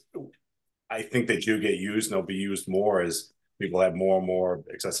place, I think they do get used, and they'll be used more as people have more and more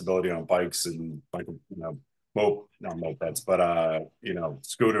accessibility on bikes and, like, not mopeds, but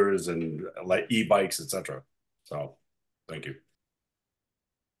scooters and like e-bikes, etc. So thank you.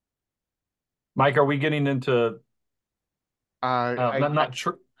 Mike, are we getting into not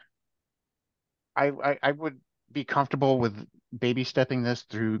sure? I would be comfortable with baby stepping this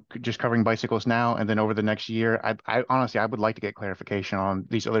through just covering bicycles now, and then over the next year, I honestly I would like to get clarification on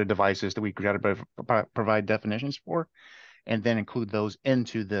these other devices that we got to provide definitions for, and then include those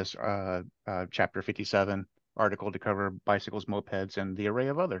into this chapter 57 article to cover bicycles, mopeds, and the array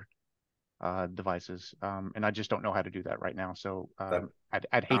of other devices. And I just don't know how to do that right now. So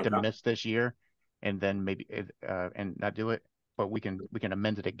I'd hate to miss this year, and then maybe and not do it, but we can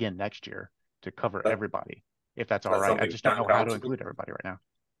amend it again next year to cover everybody, if that's all right. I just don't know how to include everybody right now.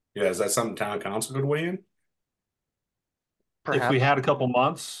 Yeah, is that something town council could weigh in? Perhaps. If we had a couple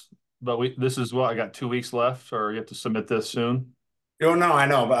months, but this is what I got 2 weeks left, or you have to submit this soon. Oh, no, I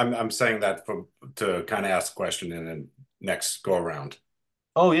know, but I'm saying that to kind of ask a question in the next go around.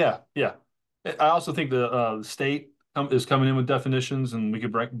 Oh yeah. I also think the state is coming in with definitions, and we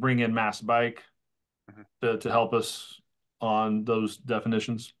could bring in mass bike to help us on those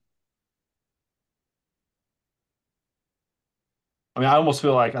definitions. I mean, I almost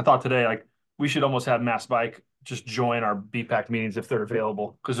feel like I thought today, like we should almost have mass bike just join our BPAC meetings if they're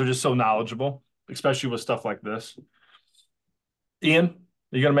available, because they're just so knowledgeable, especially with stuff like this. Ian, are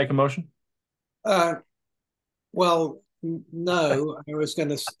you going to make a motion? Well, no, I was going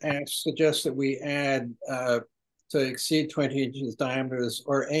to suggest that we add to exceed 20 inches diameters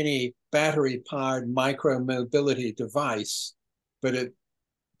or any battery-powered micro-mobility device, but it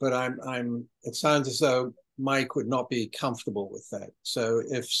sounds as though Mike would not be comfortable with that. So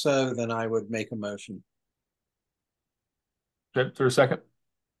if so, then I would make a motion. Okay, for a second.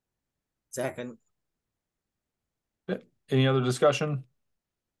 Second. Okay. Any other discussion?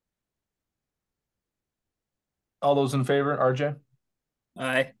 All those in favor, RJ?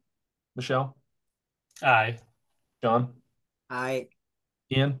 Aye. Michelle? Aye. John? Aye.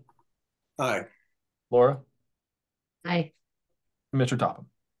 Ian? Aye. Laura? Aye. Mr. Topham?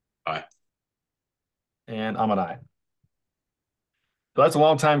 Aye. And I'm an aye. So that's a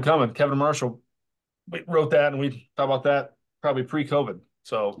long time coming. Kevin Marshall wrote that, and we thought about that probably pre-COVID.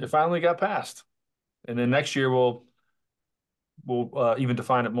 So it finally got passed. And then next year we'll even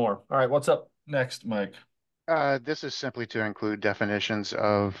define it more. All right, what's up next, Mike? This is simply to include definitions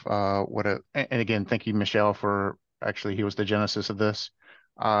of and again, thank you, Michelle, for actually, he was the genesis of this,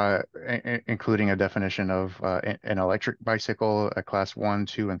 including a definition of an electric bicycle, a class 1,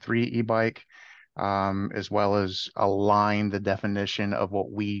 2, and 3 e-bike, as well as align the definition of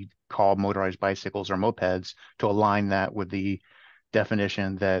what we call motorized bicycles or mopeds to align that with the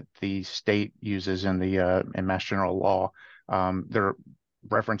definition that the state uses in the in Mass General Law. There are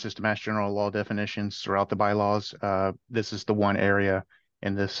references to Mass General Law definitions throughout the bylaws. This is the one area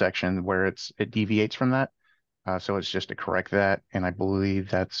in this section where it deviates from that. So it's just to correct that, and I believe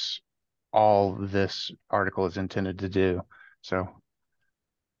that's all this article is intended to do. So,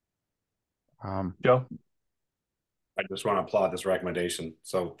 Joe? I just want to applaud this recommendation.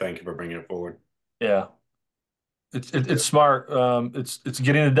 So thank you for bringing it forward. Yeah. It's smart. It's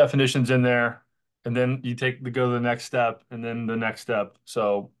getting the definitions in there, and then you go to the next step, and then the next step.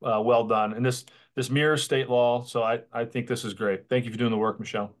 So well done. And this mirrors state law. So I think this is great. Thank you for doing the work,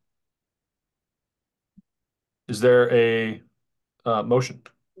 Michelle. Is there a motion?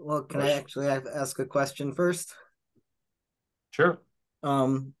 Well, can I actually ask a question first? Sure.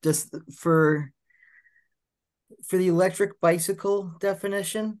 Just for the electric bicycle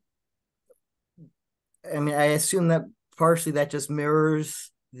definition, I mean, I assume that partially that just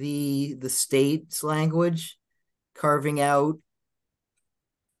mirrors the state's language, carving out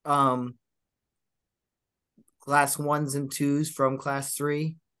class 1s and 2s from class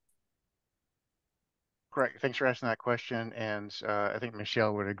 3. correct. Thanks for asking that question. And I think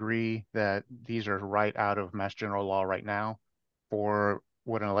Michelle would agree that these are right out of Mass General Law right now for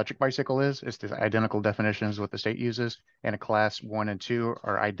what an electric bicycle is. It's the identical definitions what the state uses, and a class 1 and 2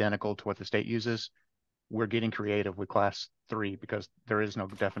 are identical to what the state uses. We're getting creative with class 3 because there is no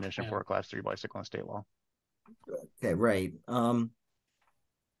definition for a class 3 bicycle in state law. Okay, right.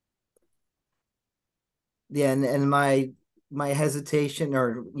 Yeah, and my hesitation,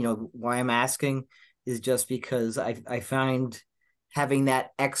 or why I'm asking, is just because I find having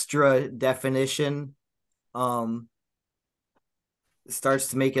that extra definition starts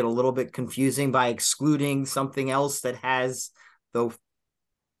to make it a little bit confusing by excluding something else that has the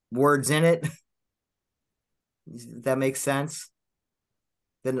words in it. That makes sense.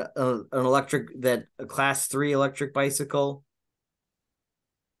 Then a class 3 electric bicycle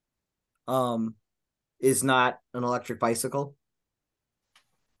is not an electric bicycle.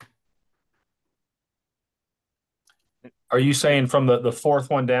 Are you saying from the fourth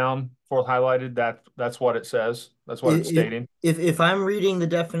one down, fourth highlighted, that's what it says? That's what it's stating? If I'm reading the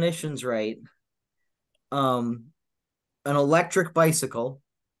definitions right, an electric bicycle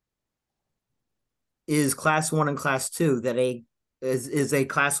is class 1 and class 2, that is a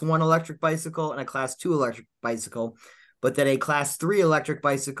class 1 electric bicycle and a class 2 electric bicycle, but that a class 3 electric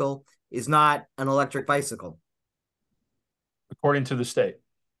bicycle is not an electric bicycle. According to the state.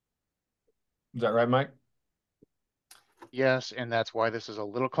 Is that right, Mike? Yes, and that's why this is a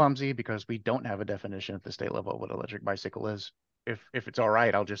little clumsy, because we don't have a definition at the state level of what electric bicycle is. If it's all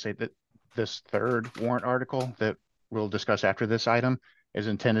right, I'll just say that this third warrant article that we'll discuss after this item is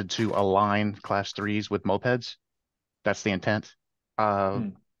intended to align class 3s with mopeds. That's the intent.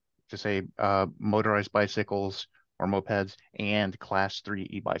 To say motorized bicycles or mopeds and class 3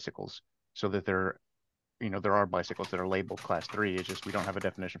 e-bicycles, so that there are bicycles that are labeled class 3. It's just we don't have a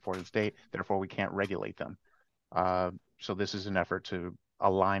definition for the state, therefore we can't regulate them. So this is an effort to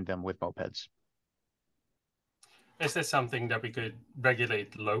align them with mopeds. Is this something that we could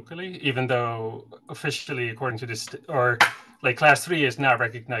regulate locally, even though officially, according to this, or like class 3 is not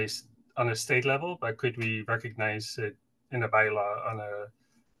recognized on a state level, but could we recognize it in a bylaw on a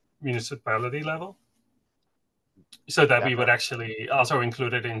municipality level, so that we would actually also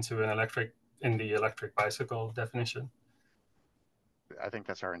include it in the electric bicycle definition? I think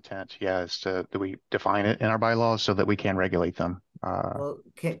that's our intent. Yeah, is that we define it in our bylaws so that we can regulate them well,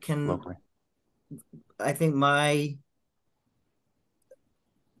 can locally. I think I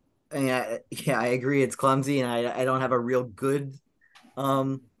agree it's clumsy, and I don't have a real good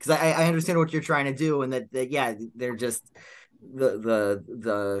because I understand what you're trying to do, and that yeah, they're just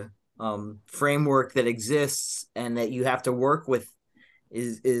the framework that exists and that you have to work with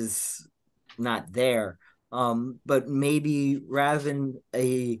is not there. But maybe rather than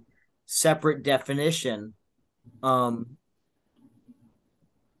a separate definition,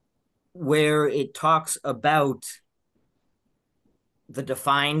 where it talks about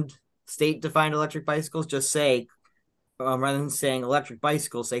the state defined electric bicycles, just say, rather than saying electric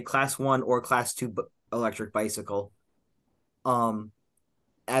bicycle, say class 1 or class 2 electric bicycle.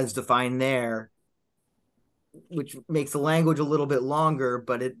 as defined there, which makes the language a little bit longer,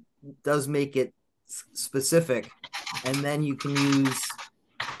 but it does make it specific. And then you can use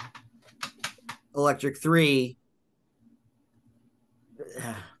electric 3.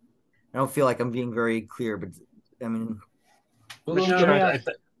 I don't feel like I'm being very clear, but I mean, Well, Mr. let me Chair,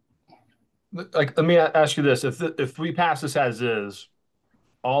 ask, let me ask you this: if we pass this as is,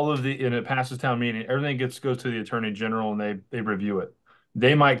 all of the and it passes town meeting, everything goes to the attorney general and they review it.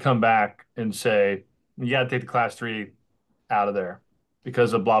 They might come back and say, you got to take the class 3 out of there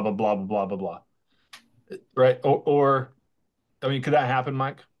because of blah blah blah blah blah blah blah. Right? Or I mean, could that happen,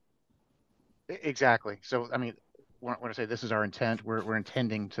 Mike? Exactly. So, I mean, when I say this is our intent, we're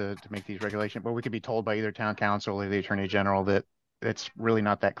intending to make these regulations, but we could be told by either town council or the attorney general that it's really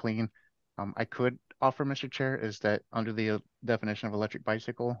not that clean. I could offer, Mr. Chair, is that under the definition of electric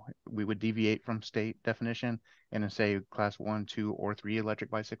bicycle, we would deviate from state definition and then say class 1, 2, or 3 electric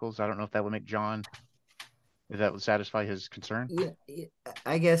bicycles. I don't know if that would make John, if that would satisfy his concern. yeah,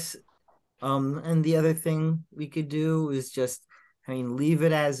 I guess. And the other thing we could do is just, I mean, leave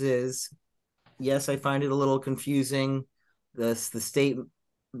it as is. Yes, I find it a little confusing. The state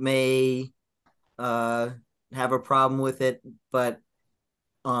may have a problem with it, but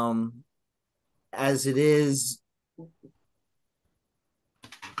as it is,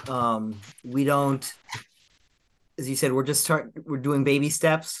 we don't, as you said, we're doing baby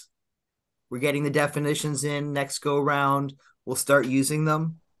steps. We're getting the definitions in. Next go round, we'll start using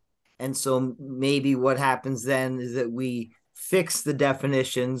them. And so maybe what happens then is that we fix the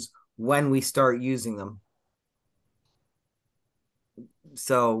definitions when we start using them.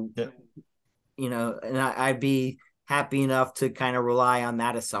 So, Yeah. And I'd be happy enough to kind of rely on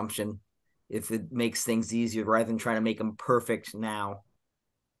that assumption if it makes things easier rather than trying to make them perfect now.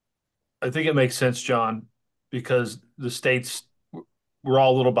 I think it makes sense, John, because the states we're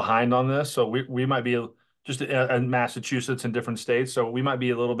all a little behind on this, so we might be just in Massachusetts and different states, so we might be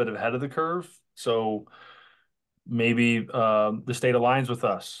a little bit ahead of the curve. So maybe the state aligns with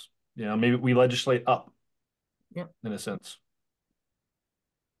us. You know, maybe we legislate up. Yep. In a sense.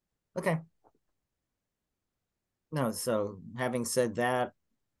 Okay. No, so having said that,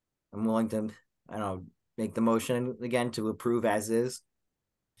 I'm willing to, I don't know, make the motion again to approve as is.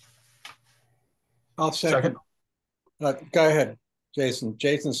 I'll second. Go ahead, Jason.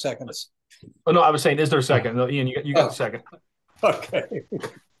 Jason seconds. Oh no, I was saying, is there a second? No, Ian, you got the second. Okay.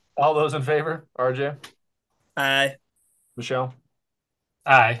 All those in favor? RJ? Aye. Michelle?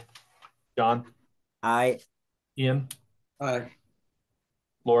 Aye. John? Aye. Ian? Aye.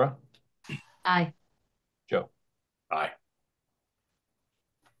 Laura? Aye. Joe? Aye.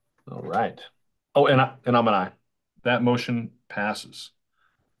 All right. Oh, and I'm an aye. That motion passes.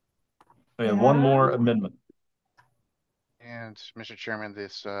 We have one more amendment. And Mr. Chairman,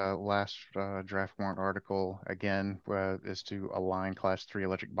 this last draft warrant article again is to align class 3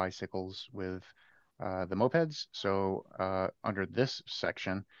 electric bicycles with the mopeds. So under this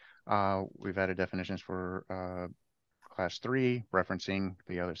section, we've added definitions for class 3, referencing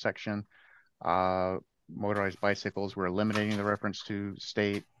the other section. Motorized bicycles, we're eliminating the reference to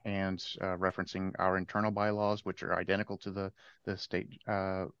state and referencing our internal bylaws, which are identical to the state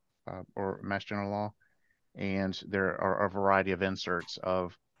or Mass General Law. And there are a variety of inserts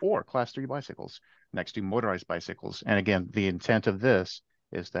of or class 3 bicycles next to motorized bicycles. And again, the intent of this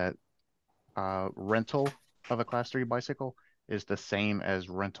is that rental of a class 3 bicycle is the same as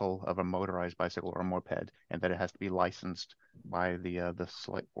rental of a motorized bicycle or a moped, and that it has to be licensed by the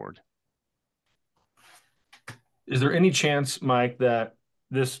select board. Is there any chance, Mike, that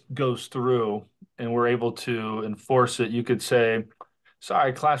this goes through and we're able to enforce it? You could say,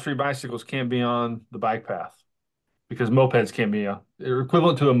 sorry, class 3 bicycles can't be on the bike path because mopeds can't be they're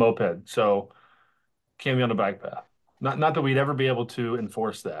equivalent to a moped, so can't be on the bike path. Not that we'd ever be able to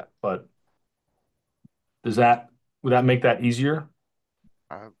enforce that, but would that make that easier?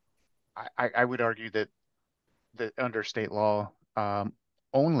 I would argue that under state law,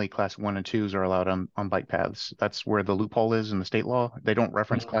 only class 1 and 2s are allowed on bike paths. That's where the loophole is in the state law. They don't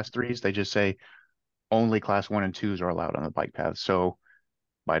reference class 3s. They just say only class 1 and 2s are allowed on the bike paths. So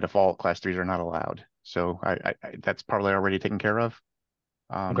by default, class 3s are not allowed. So I that's probably already taken care of.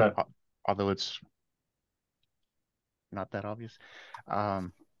 Okay. Although it's not that obvious.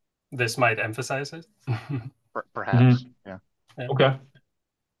 This might emphasize it. Perhaps. Yeah. Okay.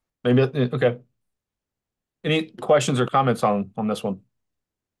 Maybe okay. Any questions or comments on this one?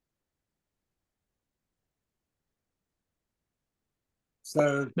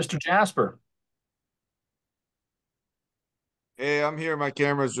 So, Mr. Jasper. Hey, I'm here. My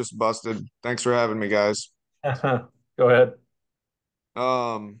camera's just busted. Thanks for having me, guys. Go ahead.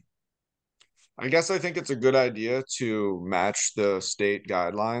 I guess I think it's a good idea to match the state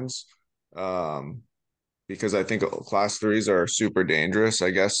guidelines. Um, because I think class threes are super dangerous.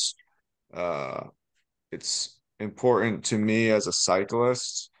 I guess uh it's important to me as a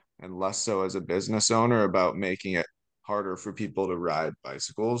cyclist and less so as a business owner about making it harder for people to ride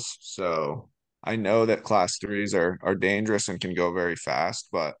bicycles. So I know that class threes are dangerous and can go very fast,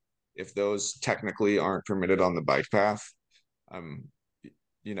 but if those technically aren't permitted on the bike path, um,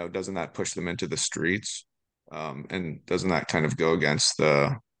 doesn't that push them into the streets? And doesn't that kind of go against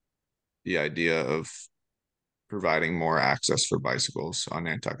the idea of providing more access for bicycles on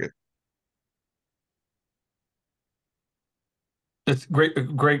Nantucket? It's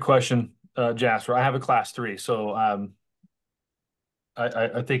great question, Jasper. I have a class three, so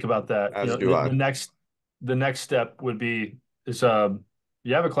I think about that. As do I. The next step would be is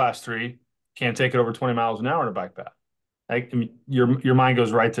you have a class three, can't take it over 20 miles an hour on a bike path. I mean, your mind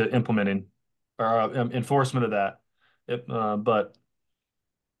goes right to implementing or enforcement of that. But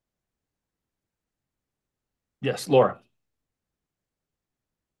yes, Laura,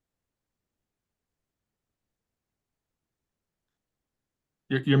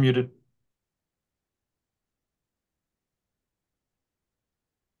 you're muted.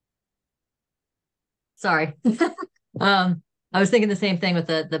 Sorry. I was thinking the same thing with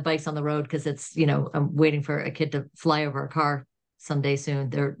the bikes on the road because it's, I'm waiting for a kid to fly over a car someday soon.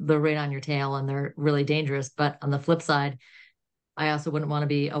 They're right on your tail and they're really dangerous. But on the flip side, I also wouldn't want to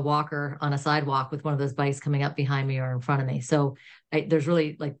be a walker on a sidewalk with one of those bikes coming up behind me or in front of me. So there's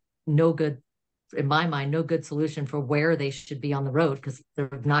really like no good, in my mind, no good solution for where they should be on the road because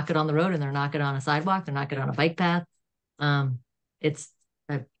they're not good on the road and they're not good on a sidewalk. They're not good on a bike path. Um, it's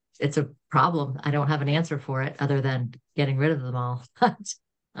a, it's a problem. I don't have an answer for it other than getting rid of them all.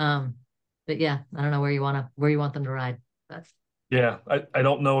 But yeah, I don't know where you want them to ride. But Yeah, I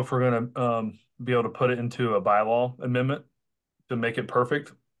don't know if we're gonna be able to put it into a bylaw amendment to make it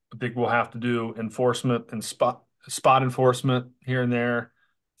perfect. I think we'll have to do enforcement and spot enforcement here and there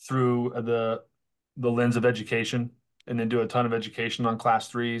through the lens of education, and then do a ton of education on class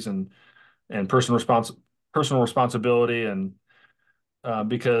threes and personal responsibility and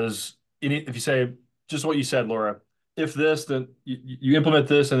because if you say just what you said, Laura, if this, then you implement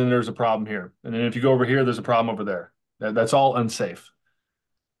this, and then there's a problem here, and then if you go over here, there's a problem over there. That's all unsafe.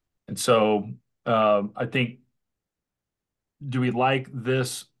 And so I think, do we like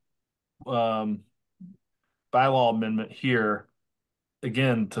this um, bylaw amendment here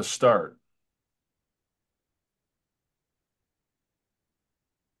again to start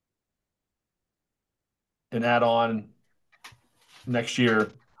and add on next year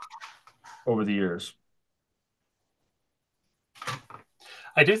over the years?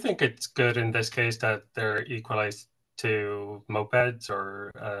 I do think it's good in this case that they're equalized to mopeds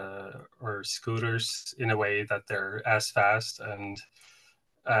or scooters in a way that they're as fast. And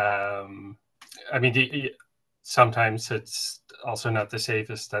I mean, sometimes it's also not the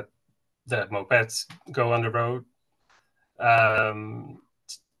safest that mopeds go on the road.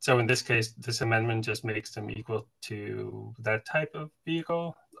 So in this case, this amendment just makes them equal to that type of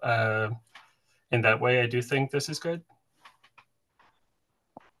vehicle. In that way, I do think this is good.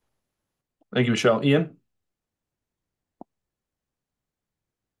 Thank you, Michelle. Ian?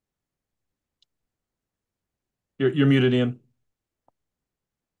 You're muted, Ian.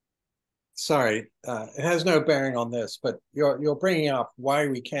 Sorry, it has no bearing on this, but you're bringing up why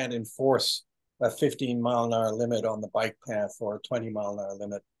we can't enforce a 15-mile-an-hour limit on the bike path or a 20-mile-an-hour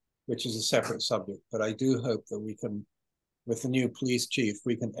limit, which is a separate subject. But I do hope that we can, with the new police chief,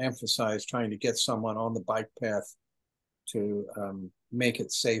 we can emphasize trying to get someone on the bike path to make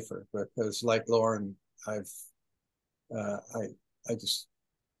it safer. Because, like Lauren, I've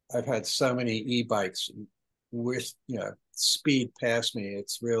had so many e-bikes with speed past me.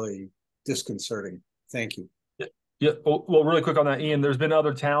 It's really disconcerting. Thank you. Yeah. Well, really quick on that, Ian. There's been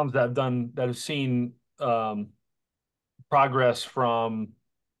other towns that have seen progress from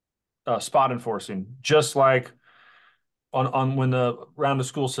spot enforcing, just like on when around the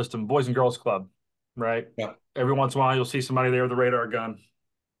school system, Boys and Girls Club, right? Yeah. Every once in a while, you'll see somebody there with a radar gun,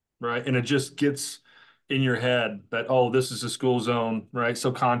 right? And it just gets in your head that, oh, this is a school zone, right?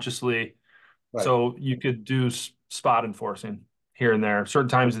 Subconsciously. Right. So you could do spot enforcing here and there, certain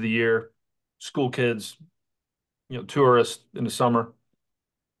times of the year, school kids, tourists in the summer,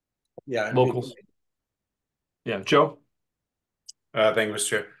 Yeah. locals. Yeah, Joe? Thank you, Mr.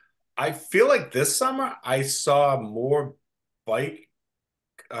 Chair. I feel like this summer I saw more bike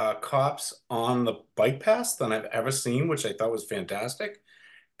cops on the bike paths than I've ever seen, which I thought was fantastic.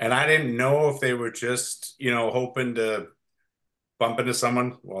 And I didn't know if they were just, hoping to bump into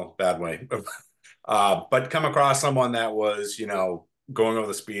someone, well, bad way, but come across someone that was, you know, going over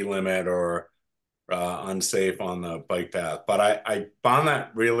the speed limit or unsafe on the bike path. But I found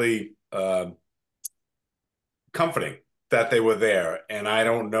that really comforting that they were there. And I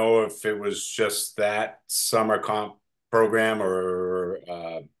don't know if it was just that summer comp program or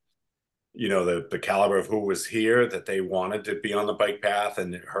you know, the caliber of who was here, that they wanted to be on the bike path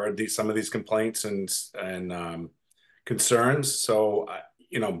and heard some of these complaints and concerns. So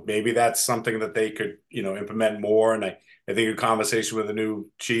you know, maybe that's something that they could, you know, implement more. And I think a conversation with the new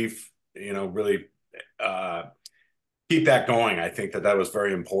chief, you know, really keep that going. I think that was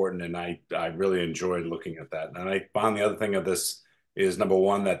very important, and I really enjoyed looking at that. And I found the other thing of this is, number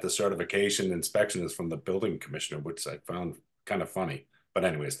one, that the certification inspection is from the building commissioner, which I found kind of funny. But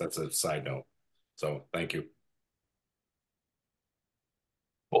anyways, that's a side note. So thank you.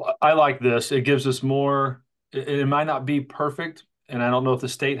 Well, I like this. It gives us more. It might not be perfect, and I don't know if the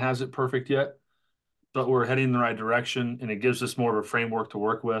state has it perfect yet, but we're heading in the right direction, and it gives us more of a framework to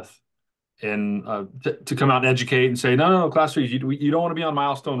work with, and to come out and educate and say, no, class threes, you don't want to be on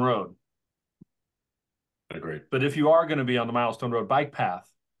Milestone Road. Agreed. But if you are going to be on the Milestone Road bike path,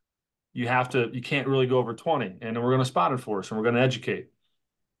 you can't really go over 20, and we're going to spot enforce, and we're going to educate.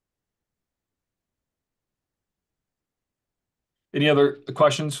 Any other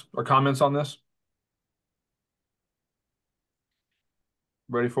questions or comments on this?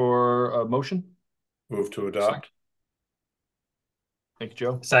 Ready for a motion? Move to adopt. Thank you,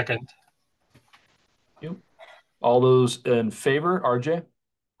 Joe. Second. Thank you. All those in favor, RJ?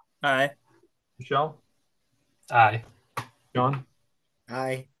 Aye. Michelle? Aye. John?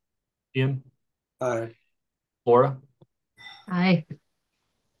 Aye. Ian? Aye. Laura? Aye.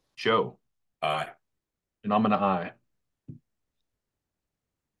 Joe? Aye. And I'm an aye.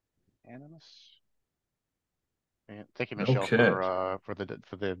 Unanimous. And thank you, Michelle, Okay. for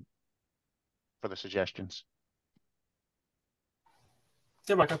the suggestions.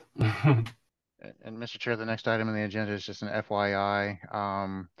 You're welcome. And Mr. Chair, the next item on the agenda is just an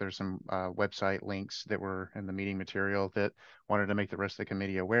FYI. There's some website links that were in the meeting material that wanted to make the rest of the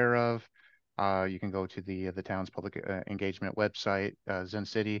committee aware of. You can go to the town's public engagement website, Zen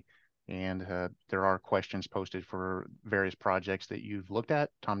City, and there are questions posted for various projects that you've looked at,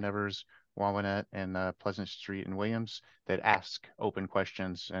 Tom Nevers, Wawanet, and Pleasant Street and Williams, that ask open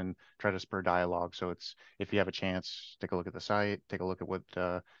questions and try to spur dialogue. So it's, if you have a chance, take a look at the site, take a look at what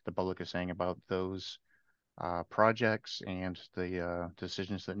the public is saying about those projects and the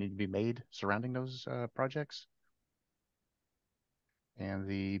decisions that need to be made surrounding those projects. And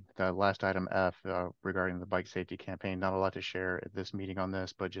the last item, F, regarding the bike safety campaign, not a lot to share at this meeting on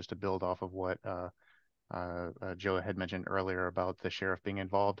this, but just to build off of what Joe had mentioned earlier about the sheriff being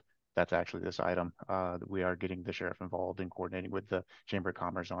involved. That's actually this item. We are getting the sheriff involved in coordinating with the Chamber of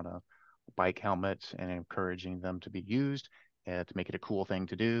Commerce on a bike helmet and encouraging them to be used to make it a cool thing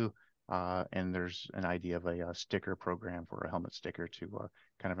to do. And there's an idea of a sticker program for a helmet sticker to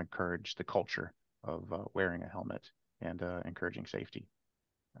kind of encourage the culture of wearing a helmet and encouraging safety.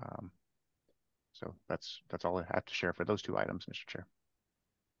 So that's all I have to share for those two items, Mr. Chair.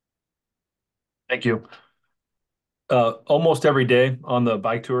 Thank you. Almost every day on the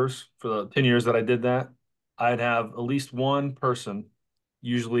bike tours for the 10 years that I did that, I'd have at least one person,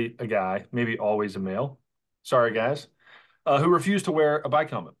 usually a guy, maybe always a male, sorry guys, who refused to wear a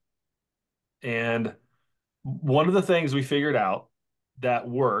bike helmet. And one of the things we figured out that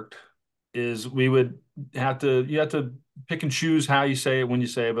worked is you have to pick and choose how you say it when you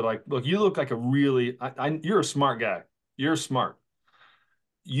say it, but like, look, you look like a really, you're a smart guy. You're smart.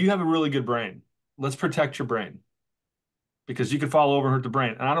 You have a really good brain. Let's protect your brain, because you could fall over and hurt the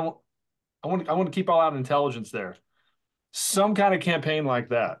brain. And I want to keep all out intelligence there. Some kind of campaign like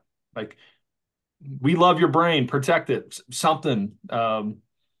that, like, we love your brain, protect it, something to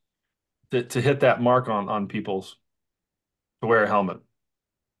hit that mark on people's, to wear a helmet.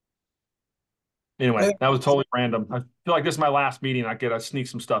 Anyway, that was totally random. I feel like this is my last meeting. I sneak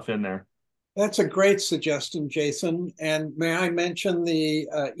some stuff in there. That's a great suggestion, Jason. And may I mention the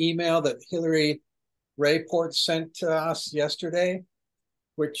email that Hillary Rayport sent to us yesterday,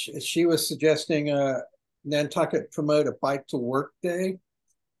 which she was suggesting Nantucket promote a bike to work day.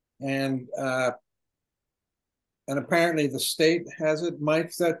 And apparently the state has it. Mike,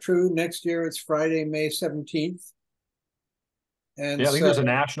 is that true? Next year it's Friday, May 17th. And yeah, I think there's a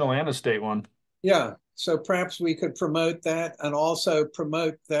national and a state one. Yeah, so perhaps we could promote that and also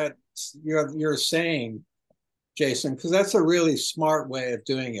promote that you're saying, Jason, because that's a really smart way of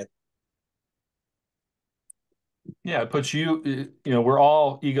doing it. Yeah, it puts you, we're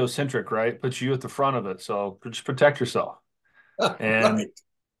all egocentric, right? Puts you at the front of it. So just protect yourself. And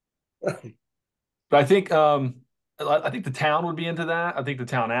Right. but I think the town would be into that. I think the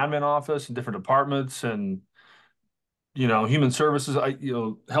town admin office and different departments and human services,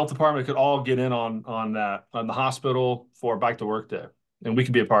 health department could all get in on that, on the hospital for Bike to Work Day, and we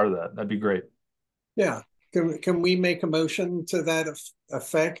could be a part of that. That'd be great. Yeah. Can we make a motion to that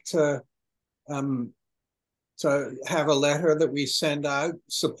effect um, to have a letter that we send out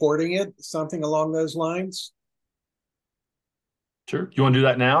supporting it, something along those lines? Sure. You want to do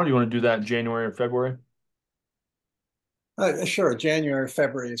that now? Or do you want to do that in January or February? Sure. January,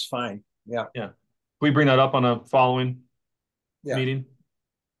 February is fine. Yeah. Yeah. We bring that up on a following Yeah. meeting.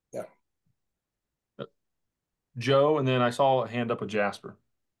 Yeah. Joe, and then I saw a hand up with Jasper.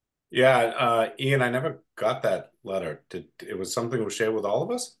 Yeah, Ian, I never got that letter. It was something that was shared with all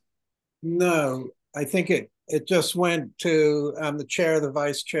of us? No, I think it just went to the chair, the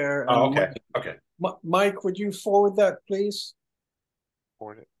vice chair. Oh, okay. Okay. Mike, would you forward that, please?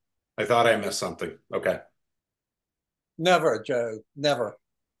 Forward it. I thought I missed something. Okay. Never, Joe. Never.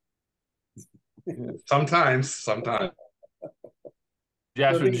 Sometimes.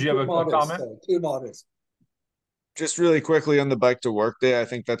 Jasper, did you have a comment? Too modest. Just really quickly on the Bike to Work Day, I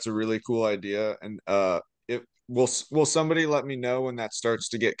think that's a really cool idea. And it will somebody let me know when that starts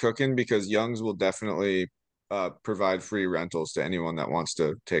to get cooking, because Young's will definitely provide free rentals to anyone that wants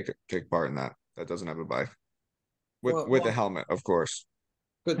to take part in that doesn't have a bike. With a helmet, of course.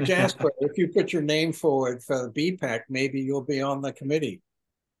 But Jasper, if you put your name forward for the BPAC, maybe you'll be on the committee.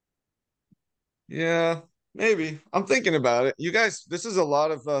 Yeah, maybe. I'm thinking about it. You guys, this is a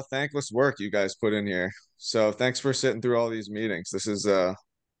lot of thankless work you guys put in here. So thanks for sitting through all these meetings. This is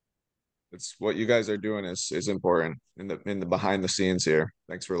it's what you guys are doing is important in the behind the scenes here.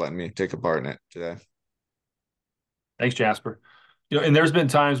 Thanks for letting me take a part in it today. Thanks, Jasper. And there's been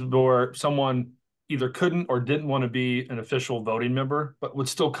times where someone either couldn't or didn't want to be an official voting member, but would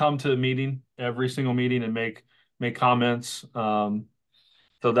still come to a meeting, every single meeting, and make comments.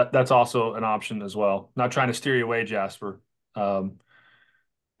 So that's also an option as well. Not trying to steer you away, Jasper, but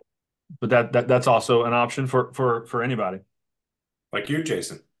that's also an option for anybody. Like you,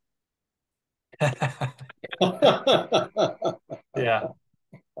 Jason. Yeah.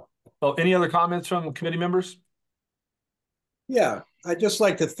 Well, any other comments from committee members? Yeah, I'd just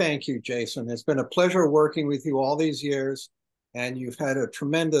like to thank you, Jason. It's been a pleasure working with you all these years, and you've had a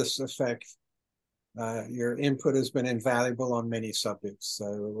tremendous effect. Your input has been invaluable on many subjects,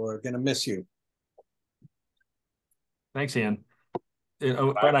 so we're going to miss you. Thanks, Ian.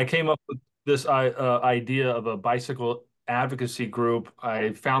 When I came up with this idea of a bicycle advocacy group,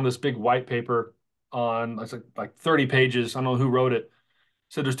 I found this big white paper on like 30 pages. I don't know who wrote it.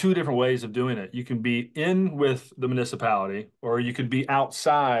 So there's two different ways of doing it. You can be in with the municipality, or you could be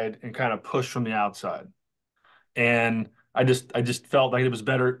outside and kind of push from the outside. And I just felt like it was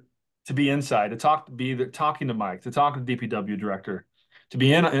better to be inside, to be talking to Mike, to talk to the DPW director, to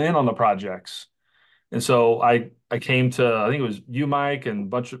be in on the projects. And so I came to, I think it was you, Mike,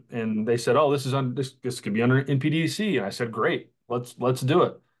 and and they said, oh, this could be under NPDC. And I said, great, let's do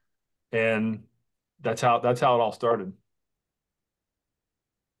it. And that's how it all started.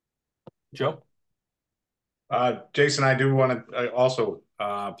 Joe? Jason, I do want to also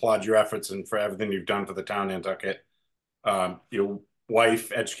applaud your efforts and for everything you've done for the town of Nantucket. Your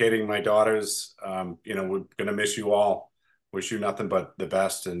wife educating my daughters, we're going to miss you all. Wish you nothing but the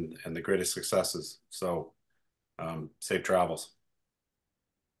best and the greatest successes. So safe travels.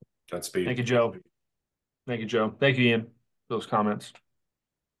 Godspeed. Thank you, Joe. Thank you, Joe. Thank you, Ian, for those comments.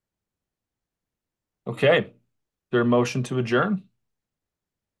 Okay. There a motion to adjourn?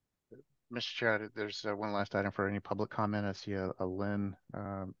 Mr. Chair, there's one last item for any public comment. I see a Lynn.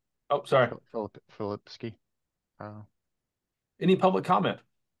 Oh, sorry. Philipski. Any public comment?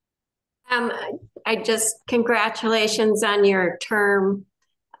 I just congratulations on your term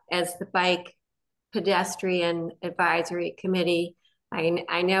as the Bike Pedestrian Advisory Committee.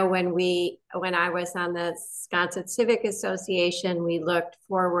 I know when I was on the Wisconsin Civic Association, we looked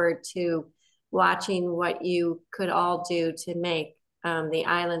forward to watching what you could all do to make the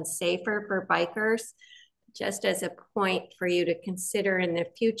island safer for bikers. Just as a point for you to consider in the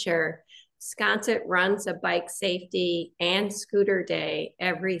future, Wisconsin runs a bike safety and scooter day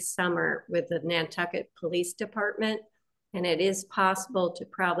every summer with the Nantucket Police Department. And it is possible to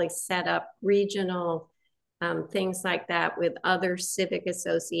probably set up regional things like that with other civic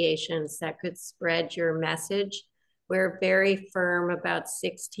associations that could spread your message. We're very firm about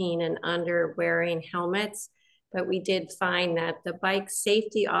 16 and under wearing helmets, but we did find that the bike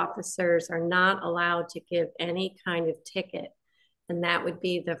safety officers are not allowed to give any kind of ticket. And that would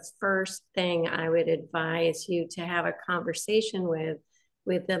be the first thing I would advise you to have a conversation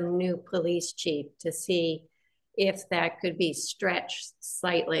with the new police chief to see if that could be stretched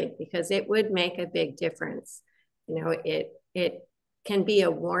slightly, because it would make a big difference. You know, it can be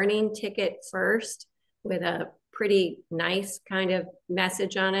a warning ticket first with a pretty nice kind of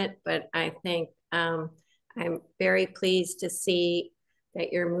message on it, but I think I'm very pleased to see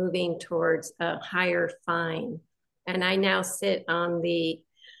that you're moving towards a higher fine. And I now sit on the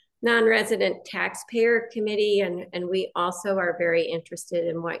non-resident taxpayer committee, and we also are very interested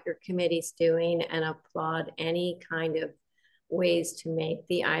in what your committee's doing and applaud any kind of ways to make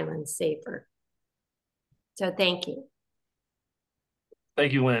the island safer. So thank you.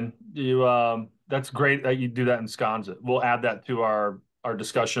 Thank you, Lynn. That's great that you do that in Sconset. We'll add that to our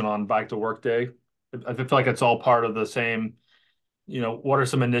discussion on Bike to Work Day. I feel like it's all part of the same, what are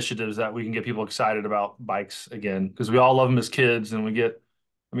some initiatives that we can get people excited about bikes again? Because we all love them as kids, and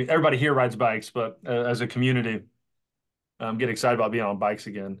everybody here rides bikes, but as a community, get excited about being on bikes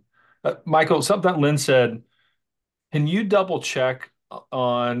again. Michael, something that Lynn said, can you double check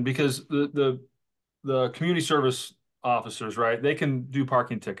on, because the community service officers, right? They can do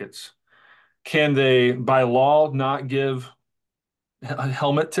parking tickets. Can they, by law, not give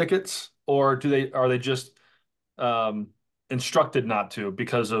helmet tickets, or are they just instructed not to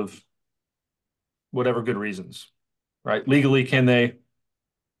because of whatever good reasons, right? Legally, can they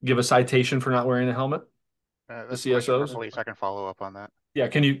give a citation for not wearing a helmet? That's The a question for CSOs? police. I can follow up on that. Yeah,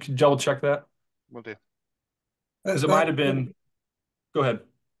 can you double check that? Will do. Because it might have been. Go ahead.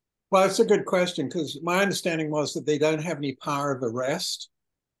 Well, it's a good question, because my understanding was that they don't have any power of arrest.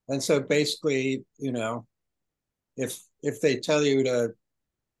 And so basically, if they tell you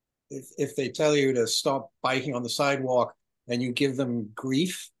to stop biking on the sidewalk and you give them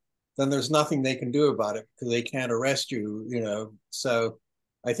grief, then there's nothing they can do about it because they can't arrest you, So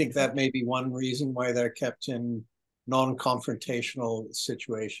I think that may be one reason why they're kept in non-confrontational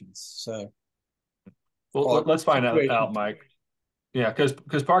situations. So, well, let's find out, Mike. Yeah,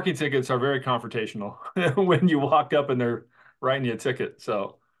 because parking tickets are very confrontational when you walk up and they're writing you a ticket.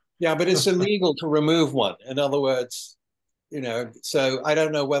 So yeah, but it's illegal to remove one. In other words, so I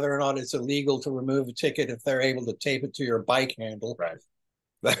don't know whether or not it's illegal to remove a ticket if they're able to tape it to your bike handle. Right.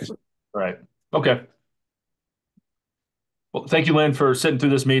 Right. Okay. Well, thank you, Lynn, for sitting through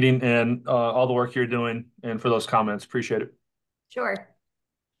this meeting and all the work you're doing, and for those comments. Appreciate it. Sure.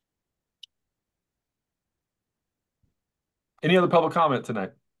 Any other public comment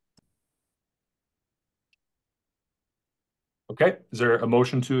tonight? Okay. Is there a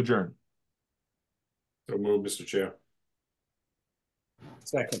motion to adjourn? So move, Mr. Chair.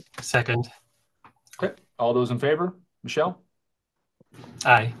 Second. Okay. All those in favor? Michelle?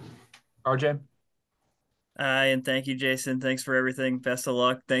 Aye. RJ? Aye, and thank you, Jason. Thanks for everything. Best of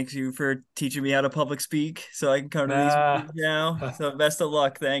luck. Thank you for teaching me how to public speak so I can come to these meetings now. So best of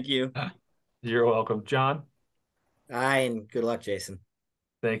luck. Thank you. You're welcome. John? Aye, and good luck, Jason.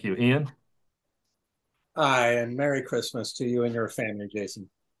 Thank you. Ian? Aye, and Merry Christmas to you and your family, Jason.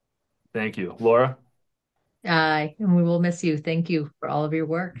 Thank you. Laura? Aye, and we will miss you. Thank you for all of your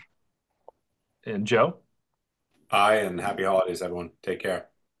work. And Joe? Aye, and happy holidays, everyone. Take care.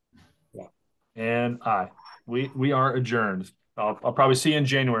 Yeah. And aye. We are adjourned. I'll probably see you in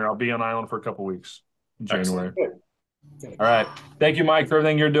January. I'll be on island for a couple weeks in January. All right. Thank you, Mike, for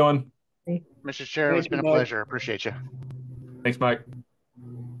everything you're doing. Mr. Chair, it's been a pleasure. Appreciate you. Thanks, Mike.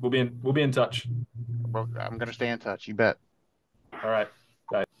 We'll be in touch. Well, I'm going to stay in touch. You bet. All right.